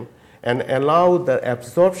ligand frame and allow the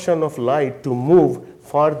absorption of light to move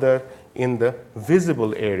farther in the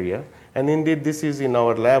visible area. And indeed, this is in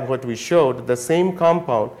our lab what we showed, the same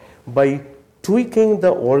compound. By tweaking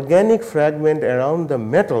the organic fragment around the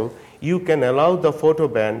metal, you can allow the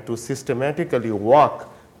photoband to systematically walk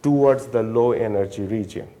towards the low energy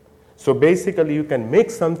region. So basically, you can make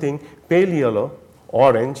something pale yellow,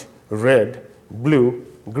 orange, red, blue,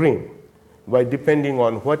 green, by depending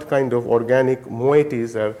on what kind of organic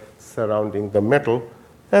moieties are surrounding the metal,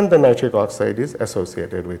 and the nitric oxide is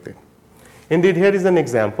associated with it. Indeed, here is an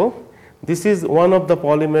example. This is one of the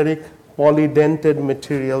polymeric polydented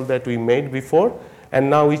material that we made before, and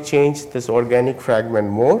now we changed this organic fragment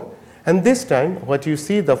more. And this time, what you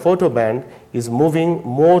see, the photoband is moving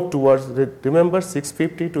more towards, remember,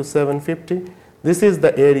 650 to 750? This is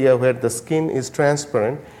the area where the skin is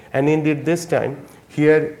transparent, and indeed this time,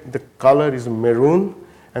 here the color is maroon,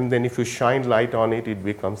 and then if you shine light on it, it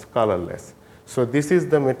becomes colorless. So this is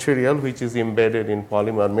the material which is embedded in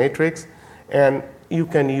polymer matrix, and you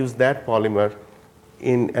can use that polymer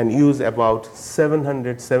and use about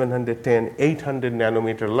 700, 710, 800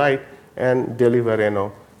 nanometer light and deliver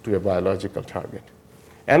NO to a biological target.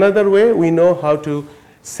 Another way, we know how to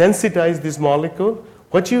sensitize this molecule.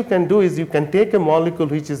 What you can do is you can take a molecule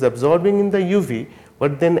which is absorbing in the UV,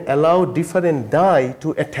 but then allow different dye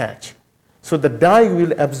to attach. So the dye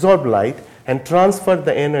will absorb light and transfer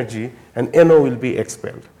the energy, and NO will be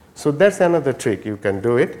expelled. So that's another trick. You can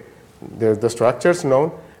do it. There's the structures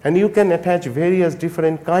known, and you can attach various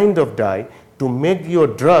different kind of dye to make your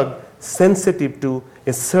drug sensitive to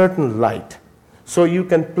a certain light. So you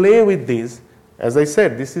can play with these. As I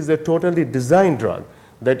said, this is a totally designed drug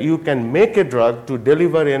that you can make a drug to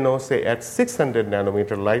deliver NO, say, at 600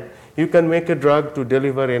 nanometer light. You can make a drug to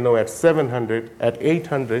deliver NO at 700, at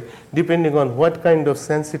 800, depending on what kind of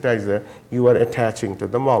sensitizer you are attaching to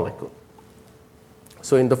the molecule.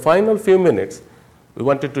 So in the final few minutes, we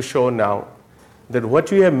wanted to show now that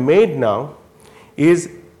what we have made now is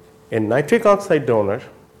a nitric oxide donor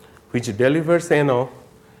which delivers NO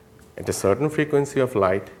at a certain frequency of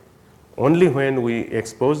light only when we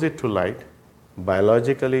expose it to light,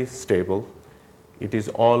 biologically stable. It is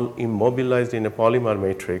all immobilized in a polymer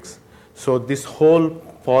matrix. So this whole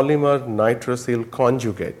polymer nitrosyl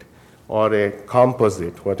conjugate, or a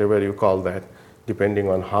composite, whatever you call that, depending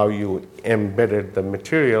on how you embedded the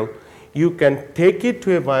material, you can take it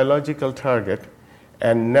to a biological target,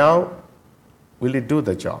 and now will it do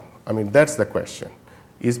the job? I mean, that's the question.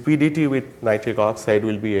 Is PDT with nitric oxide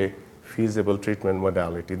will be a feasible treatment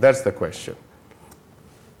modality? That's the question.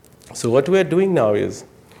 So what we are doing now is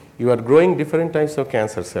you are growing different types of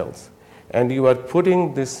cancer cells, and you are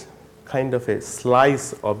putting this kind of a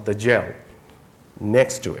slice of the gel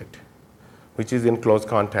next to it, which is in close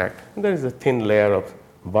contact. And there is a thin layer of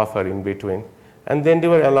buffer in between. And then they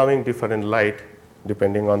were allowing different light,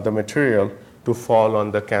 depending on the material, to fall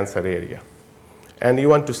on the cancer area. And you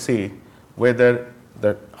want to see whether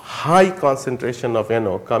the high concentration of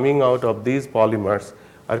NO coming out of these polymers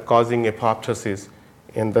are causing apoptosis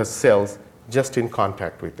in the cells just in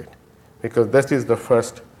contact with it. Because that is the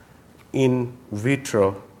first in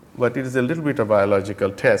vitro, but it is a little bit of biological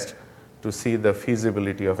test to see the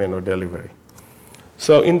feasibility of NO delivery.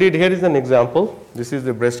 So indeed, here is an example. This is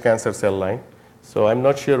the breast cancer cell line. So I'm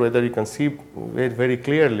not sure whether you can see it very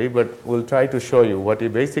clearly, but we'll try to show you what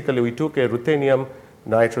it basically, we took a ruthenium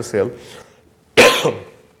nitrosyl.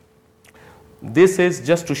 This is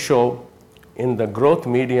just to show in the growth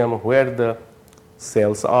medium where the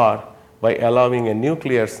cells are. by allowing a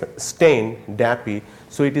nuclear stain, DAPI,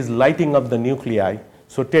 so it is lighting up the nuclei.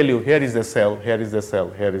 So tell you, here is a cell, here is a cell,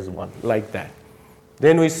 here is one, like that.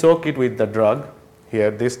 Then we soak it with the drug,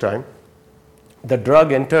 here this time. The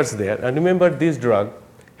drug enters there, and remember this drug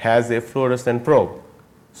has a fluorescent probe,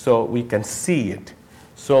 so we can see it.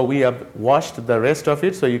 So we have washed the rest of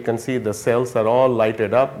it, so you can see the cells are all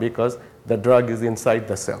lighted up because the drug is inside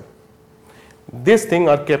the cell. These things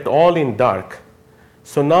are kept all in dark.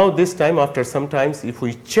 So now this time, after some times, if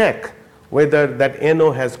we check whether that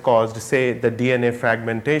NO has caused, say, the DNA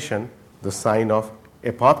fragmentation, the sign of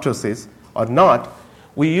apoptosis, or not,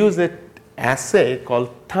 we use an assay called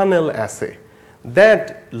tunnel assay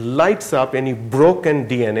that lights up any broken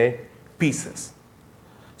DNA pieces.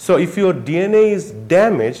 So if your DNA is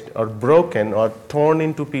damaged or broken or torn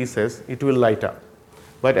into pieces, it will light up.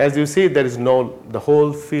 But as you see, there is the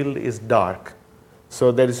whole field is dark.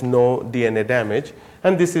 So there is no DNA damage.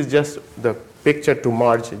 And this is just the picture to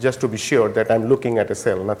mark, just to be sure that I'm looking at a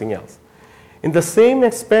cell, nothing else. In the same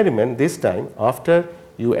experiment, this time, after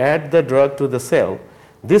you add the drug to the cell,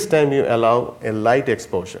 this time you allow a light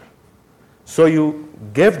exposure. So you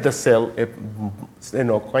give the cell a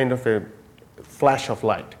kind of a flash of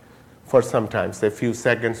light for sometimes a few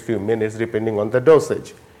seconds, few minutes, depending on the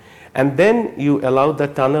dosage. And then you allow the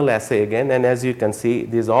tunnel assay again, and as you can see,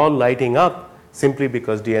 these all lighting up simply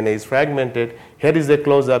because DNA is fragmented. Here is a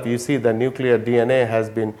close-up. You see the nuclear DNA has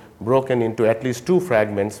been broken into at least 2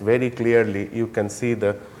 fragments very clearly. You can see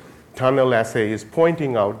the tunnel assay is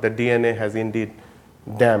pointing out the DNA has indeed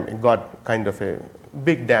got kind of a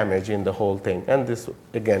big damage in the whole thing. And this,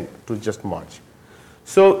 again, to just march.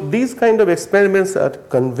 So these kind of experiments are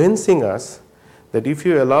convincing us that if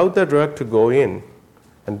you allow the drug to go in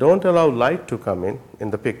and don't allow light to come in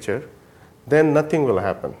the picture, then nothing will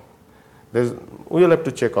happen. We will have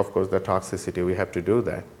to check, of course, the toxicity. We have to do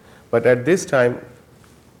that. But at this time,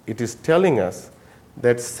 it is telling us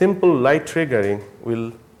that simple light triggering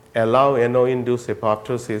will allow NO-induced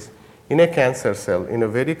apoptosis in a cancer cell in a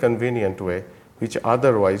very convenient way, which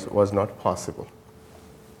otherwise was not possible.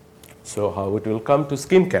 So how it will come to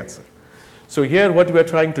skin cancer. So here what we are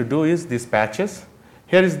trying to do is these patches.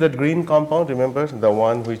 Here is the green compound, remember, the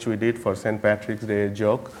one which we did for St. Patrick's Day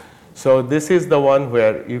joke. So this is the one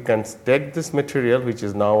where you can take this material, which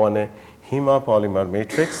is now on a hemopolymer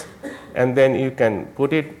matrix, and then you can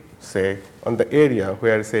put it, say, on the area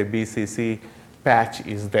where, say, BCC patch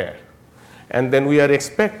is there. And then we are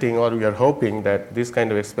expecting, or we are hoping, that this kind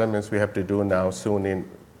of experiments we have to do now soon in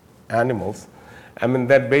animals. I mean,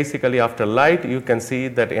 that basically after light, you can see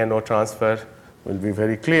that NO transfer will be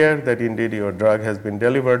very clear that indeed your drug has been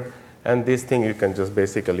delivered, and this thing you can just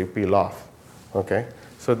basically peel off. Okay?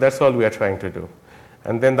 So that's all we are trying to do.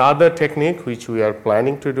 And then the other technique which we are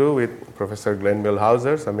planning to do with Professor Glenn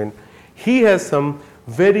Milhauser, I mean, he has some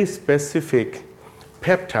very specific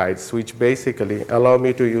peptides which basically allow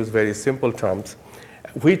me to use very simple terms,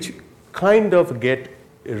 which kind of get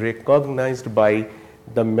recognized by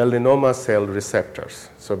the melanoma cell receptors.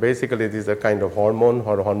 So basically these are kind of hormone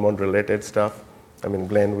or hormone related stuff. I mean,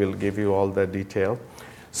 Glenn will give you all the detail.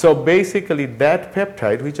 So basically that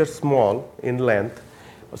peptide, which are small in length,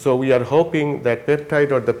 so we are hoping that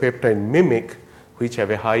peptide or the peptide mimic, which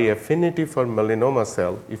have a high affinity for melanoma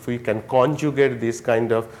cell, if we can conjugate this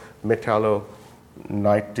kind of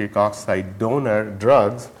metallo-nitric oxide donor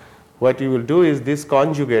drugs, what you will do is this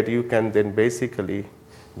conjugate you can then basically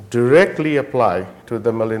directly apply to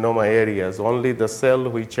the melanoma areas. Only the cell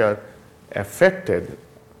which are affected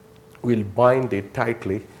will bind it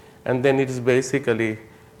tightly, and then it is basically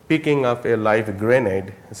picking up a live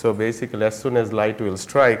grenade. So basically as soon as light will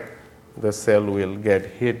strike, the cell will get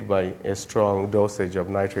hit by a strong dosage of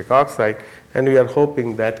nitric oxide, and we are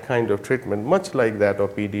hoping that kind of treatment, much like that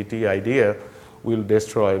of PDT idea, will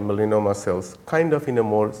destroy melanoma cells kind of in a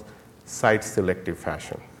more site-selective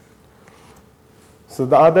fashion. So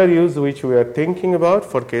the other use which we are thinking about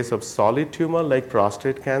for case of solid tumor like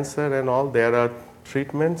prostate cancer and all, there are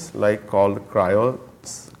treatments like called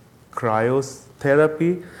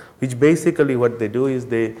cryotherapy, which basically what they do is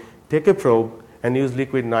they take a probe and use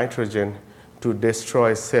liquid nitrogen to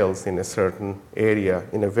destroy cells in a certain area,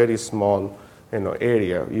 in a very small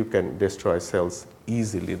area. You can destroy cells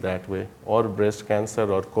easily that way, or breast cancer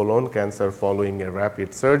or colon cancer following a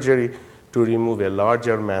rapid surgery to remove a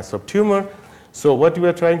larger mass of tumor. So what we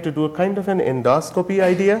are trying to do, kind of an endoscopy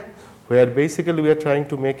idea, where basically we are trying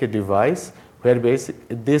to make a device where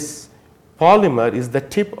this polymer is the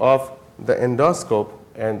tip of the endoscope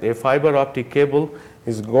and a fiber optic cable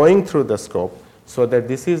is going through the scope, so that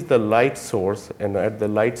this is the light source, and the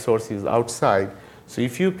light source is outside. So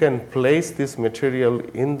if you can place this material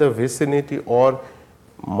in the vicinity or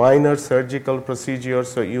minor surgical procedure,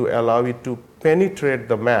 so you allow it to penetrate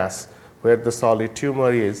the mass where the solid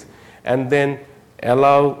tumor is, and then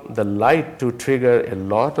allow the light to trigger a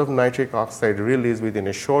lot of nitric oxide release within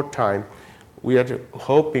a short time, we are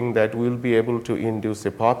hoping that we'll be able to induce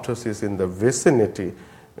apoptosis in the vicinity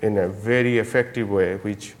in a very effective way,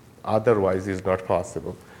 which otherwise is not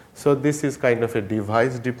possible. So this is kind of a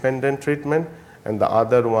device-dependent treatment, and the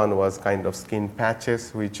other one was kind of skin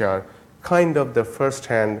patches, which are kind of the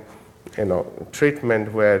first-hand,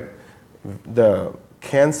 treatment where the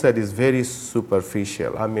cancer is very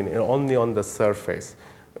superficial. I mean, only on the surface.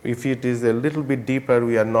 If it is a little bit deeper,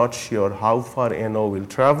 we are not sure how far NO will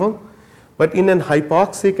travel. But in an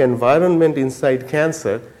hypoxic environment inside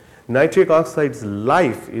cancer, nitric oxide's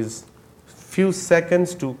life is few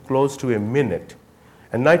seconds to close to a minute.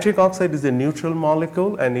 And nitric oxide is a neutral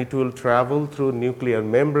molecule, and it will travel through nuclear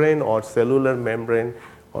membrane or cellular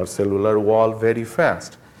wall very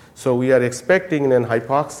fast. So we are expecting in an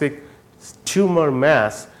hypoxic tumor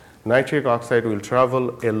mass, nitric oxide will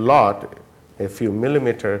travel a lot, a few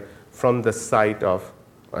millimeters from the site of,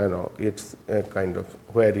 it's kind of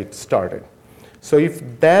where it started. So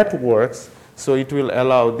if that works, so it will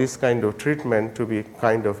allow this kind of treatment to be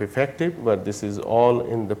kind of effective, but this is all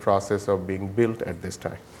in the process of being built at this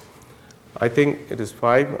time. I think it is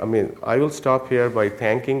fine. I will stop here by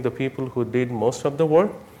thanking the people who did most of the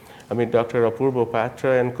work. Dr. Apurva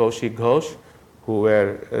Patra and Kaushik Ghosh, who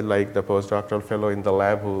were like the postdoctoral fellow in the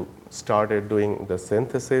lab who started doing the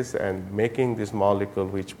synthesis and making this molecule,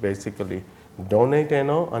 which basically donate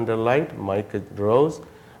NO under light, Mike Rose,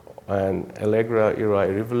 and Allegra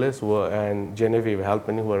Irivelis and Genevieve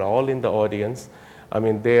Halpern, who are all in the audience.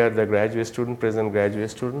 They are the graduate student, present graduate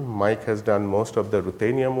student. Mike has done most of the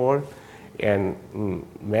ruthenium work, and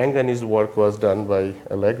manganese work was done by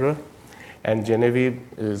Allegra. And Genevieve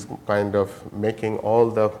is kind of making all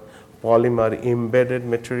the polymer embedded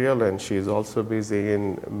material, and she is also busy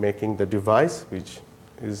in making the device, which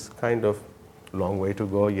is kind of long way to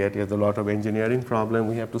go yet. There's a lot of engineering problem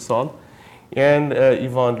we have to solve. And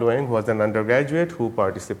Yvonne Luang was an undergraduate who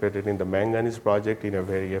participated in the manganese project in a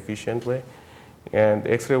very efficient way. And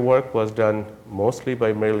X-ray work was done mostly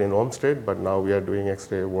by Marilyn Olmsted, but now we are doing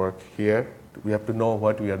X-ray work here. We have to know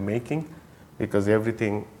what we are making, because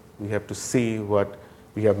everything we have to see what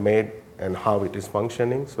we have made and how it is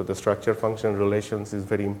functioning. So the structure-function relations is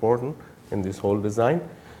very important in this whole design.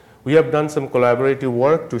 We have done some collaborative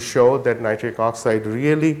work to show that nitric oxide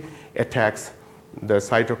really attacks the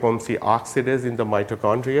cytochrome C oxidase in the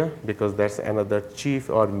mitochondria, because that's another chief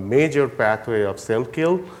or major pathway of cell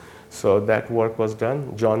kill. So that work was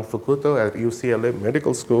done. John Fukuto at UCLA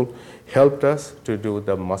Medical School helped us to do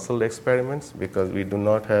the muscle experiments, because we do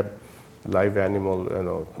not have live animal,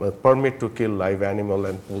 permit to kill live animal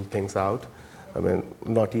and pull things out.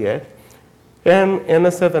 Not yet. And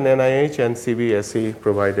NSF and NIH and CBSE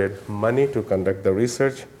provided money to conduct the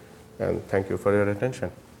research. And thank you for your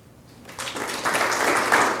attention.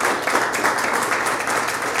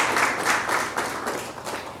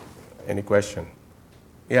 Any question?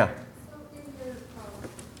 Yeah. So in your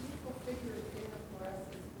beautiful figures in the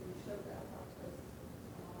fluorescence, when you showed that apoptosis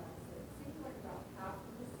and all that, so it seemed like about half of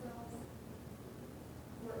the cells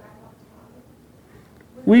were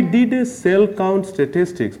apoptotic. We did a cell count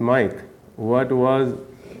statistics, Mike. What was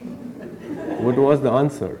the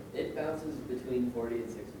answer? It bounces between 40 and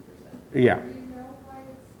 60%. Yeah. Do you know why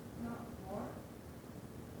it's not more?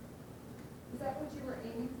 Is that what you were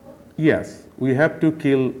aiming for? Yes, we have to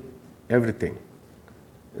kill everything.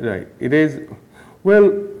 Right. It is,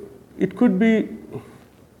 well, it could be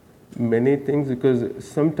many things, because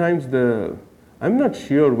sometimes I'm not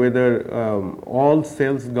sure whether all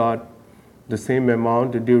cells got the same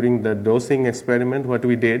amount during the dosing experiment what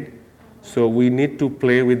we did. So we need to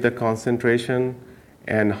play with the concentration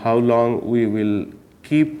and how long we will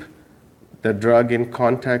keep the drug in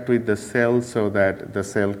contact with the cell so that the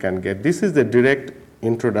cell can get. This is the direct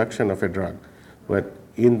introduction of a drug. But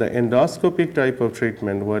in the endoscopic type of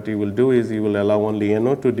treatment, what you will do is you will allow only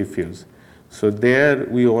NO to diffuse. So there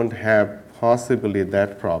we won't have possibly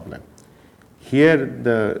that problem. Here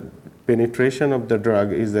the penetration of the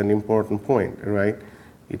drug is an important point, right?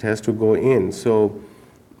 It has to go in. So,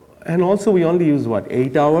 and also we only use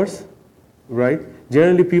 8 hours, right?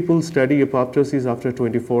 Generally people study apoptosis after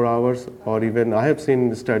 24 hours, or even I have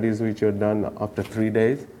seen studies which are done after 3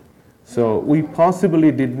 days. So we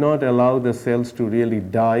possibly did not allow the cells to really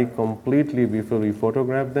die completely before we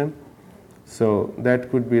photographed them. So that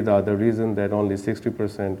could be the other reason that only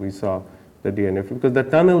 60% we saw the DNA, because the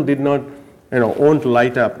tunnel did not won't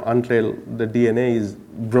light up until the DNA is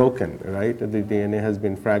broken, right? The DNA has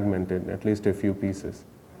been fragmented, at least a few pieces.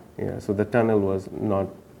 Yeah, so the tunnel was not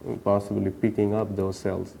possibly picking up those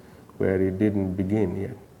cells where it didn't begin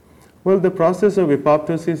yet. Well, the process of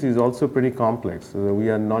apoptosis is also pretty complex. So we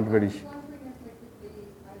are not very I was wondering if it could be,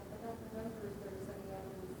 I don't remember if there was any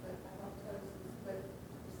evidence that apoptosis, but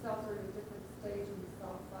cells are at a different stage in the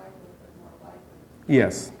cell cycle, they're more likely.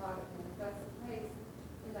 Yes. And if that's the case,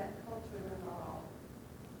 in that culture, they're not all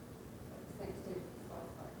at the same stage of the cell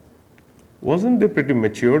cycle. Wasn't they pretty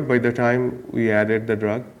matured by the time we added the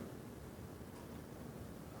drug?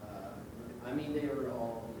 I mean, they were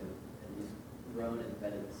all, at least grown and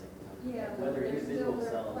fed at the same time. Yeah, Whether they're individual still-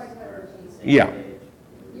 they're cells quite are at the heterogeneous. same Yeah. stage.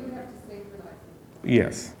 You would have to synchronize them.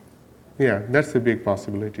 Yes. Yeah, that's a big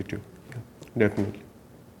possibility too. Yeah, definitely.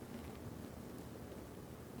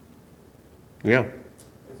 Yeah.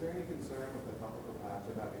 Is there any concern with the topical patch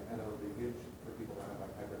about NO leakage for people that have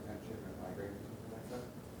like hypertension or migraine or something like that?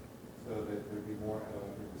 So that there'd be more NO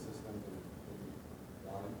in the system than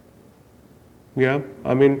you wanted? Yeah,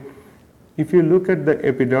 I mean, if you look at the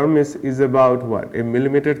epidermis is about what, a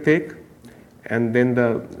millimeter thick, and then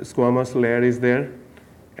the squamous layer is there,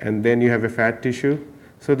 and then you have a fat tissue.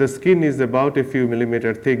 So the skin is about a few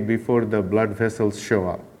millimeter thick before the blood vessels show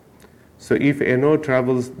up. So if NO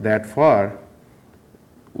travels that far,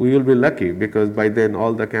 we will be lucky because by then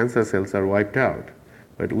all the cancer cells are wiped out.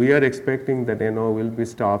 But we are expecting that NO will be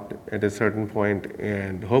stopped at a certain point,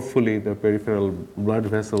 and hopefully the peripheral blood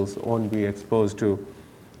vessels won't be exposed to,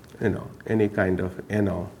 any kind of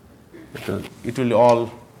NO, because it will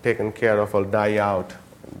all taken care of or die out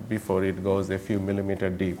before it goes a few millimeter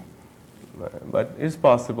deep. But it's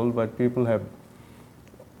possible, but people have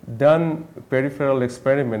done peripheral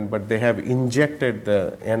experiment, but they have injected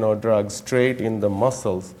the NO drug straight in the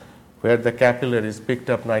muscles where the capillaries picked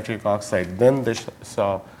up nitric oxide. Then they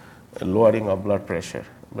saw a lowering of blood pressure.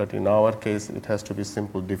 But in our case, it has to be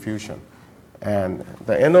simple diffusion. And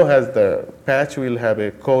the NO has the patch will have a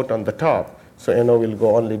coat on the top, so NO will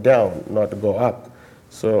go only down, not go up.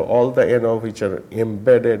 So all the NO which are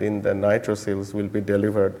embedded in the nitrosyls will be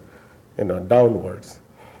delivered, downwards.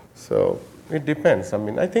 So it depends. I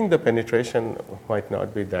mean, I think the penetration might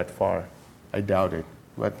not be that far. I doubt it,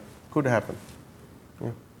 but could happen.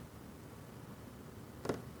 Yeah.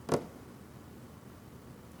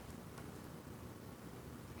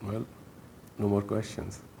 Well, no more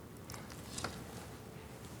questions.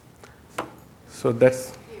 So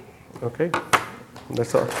that's okay.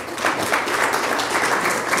 That's all.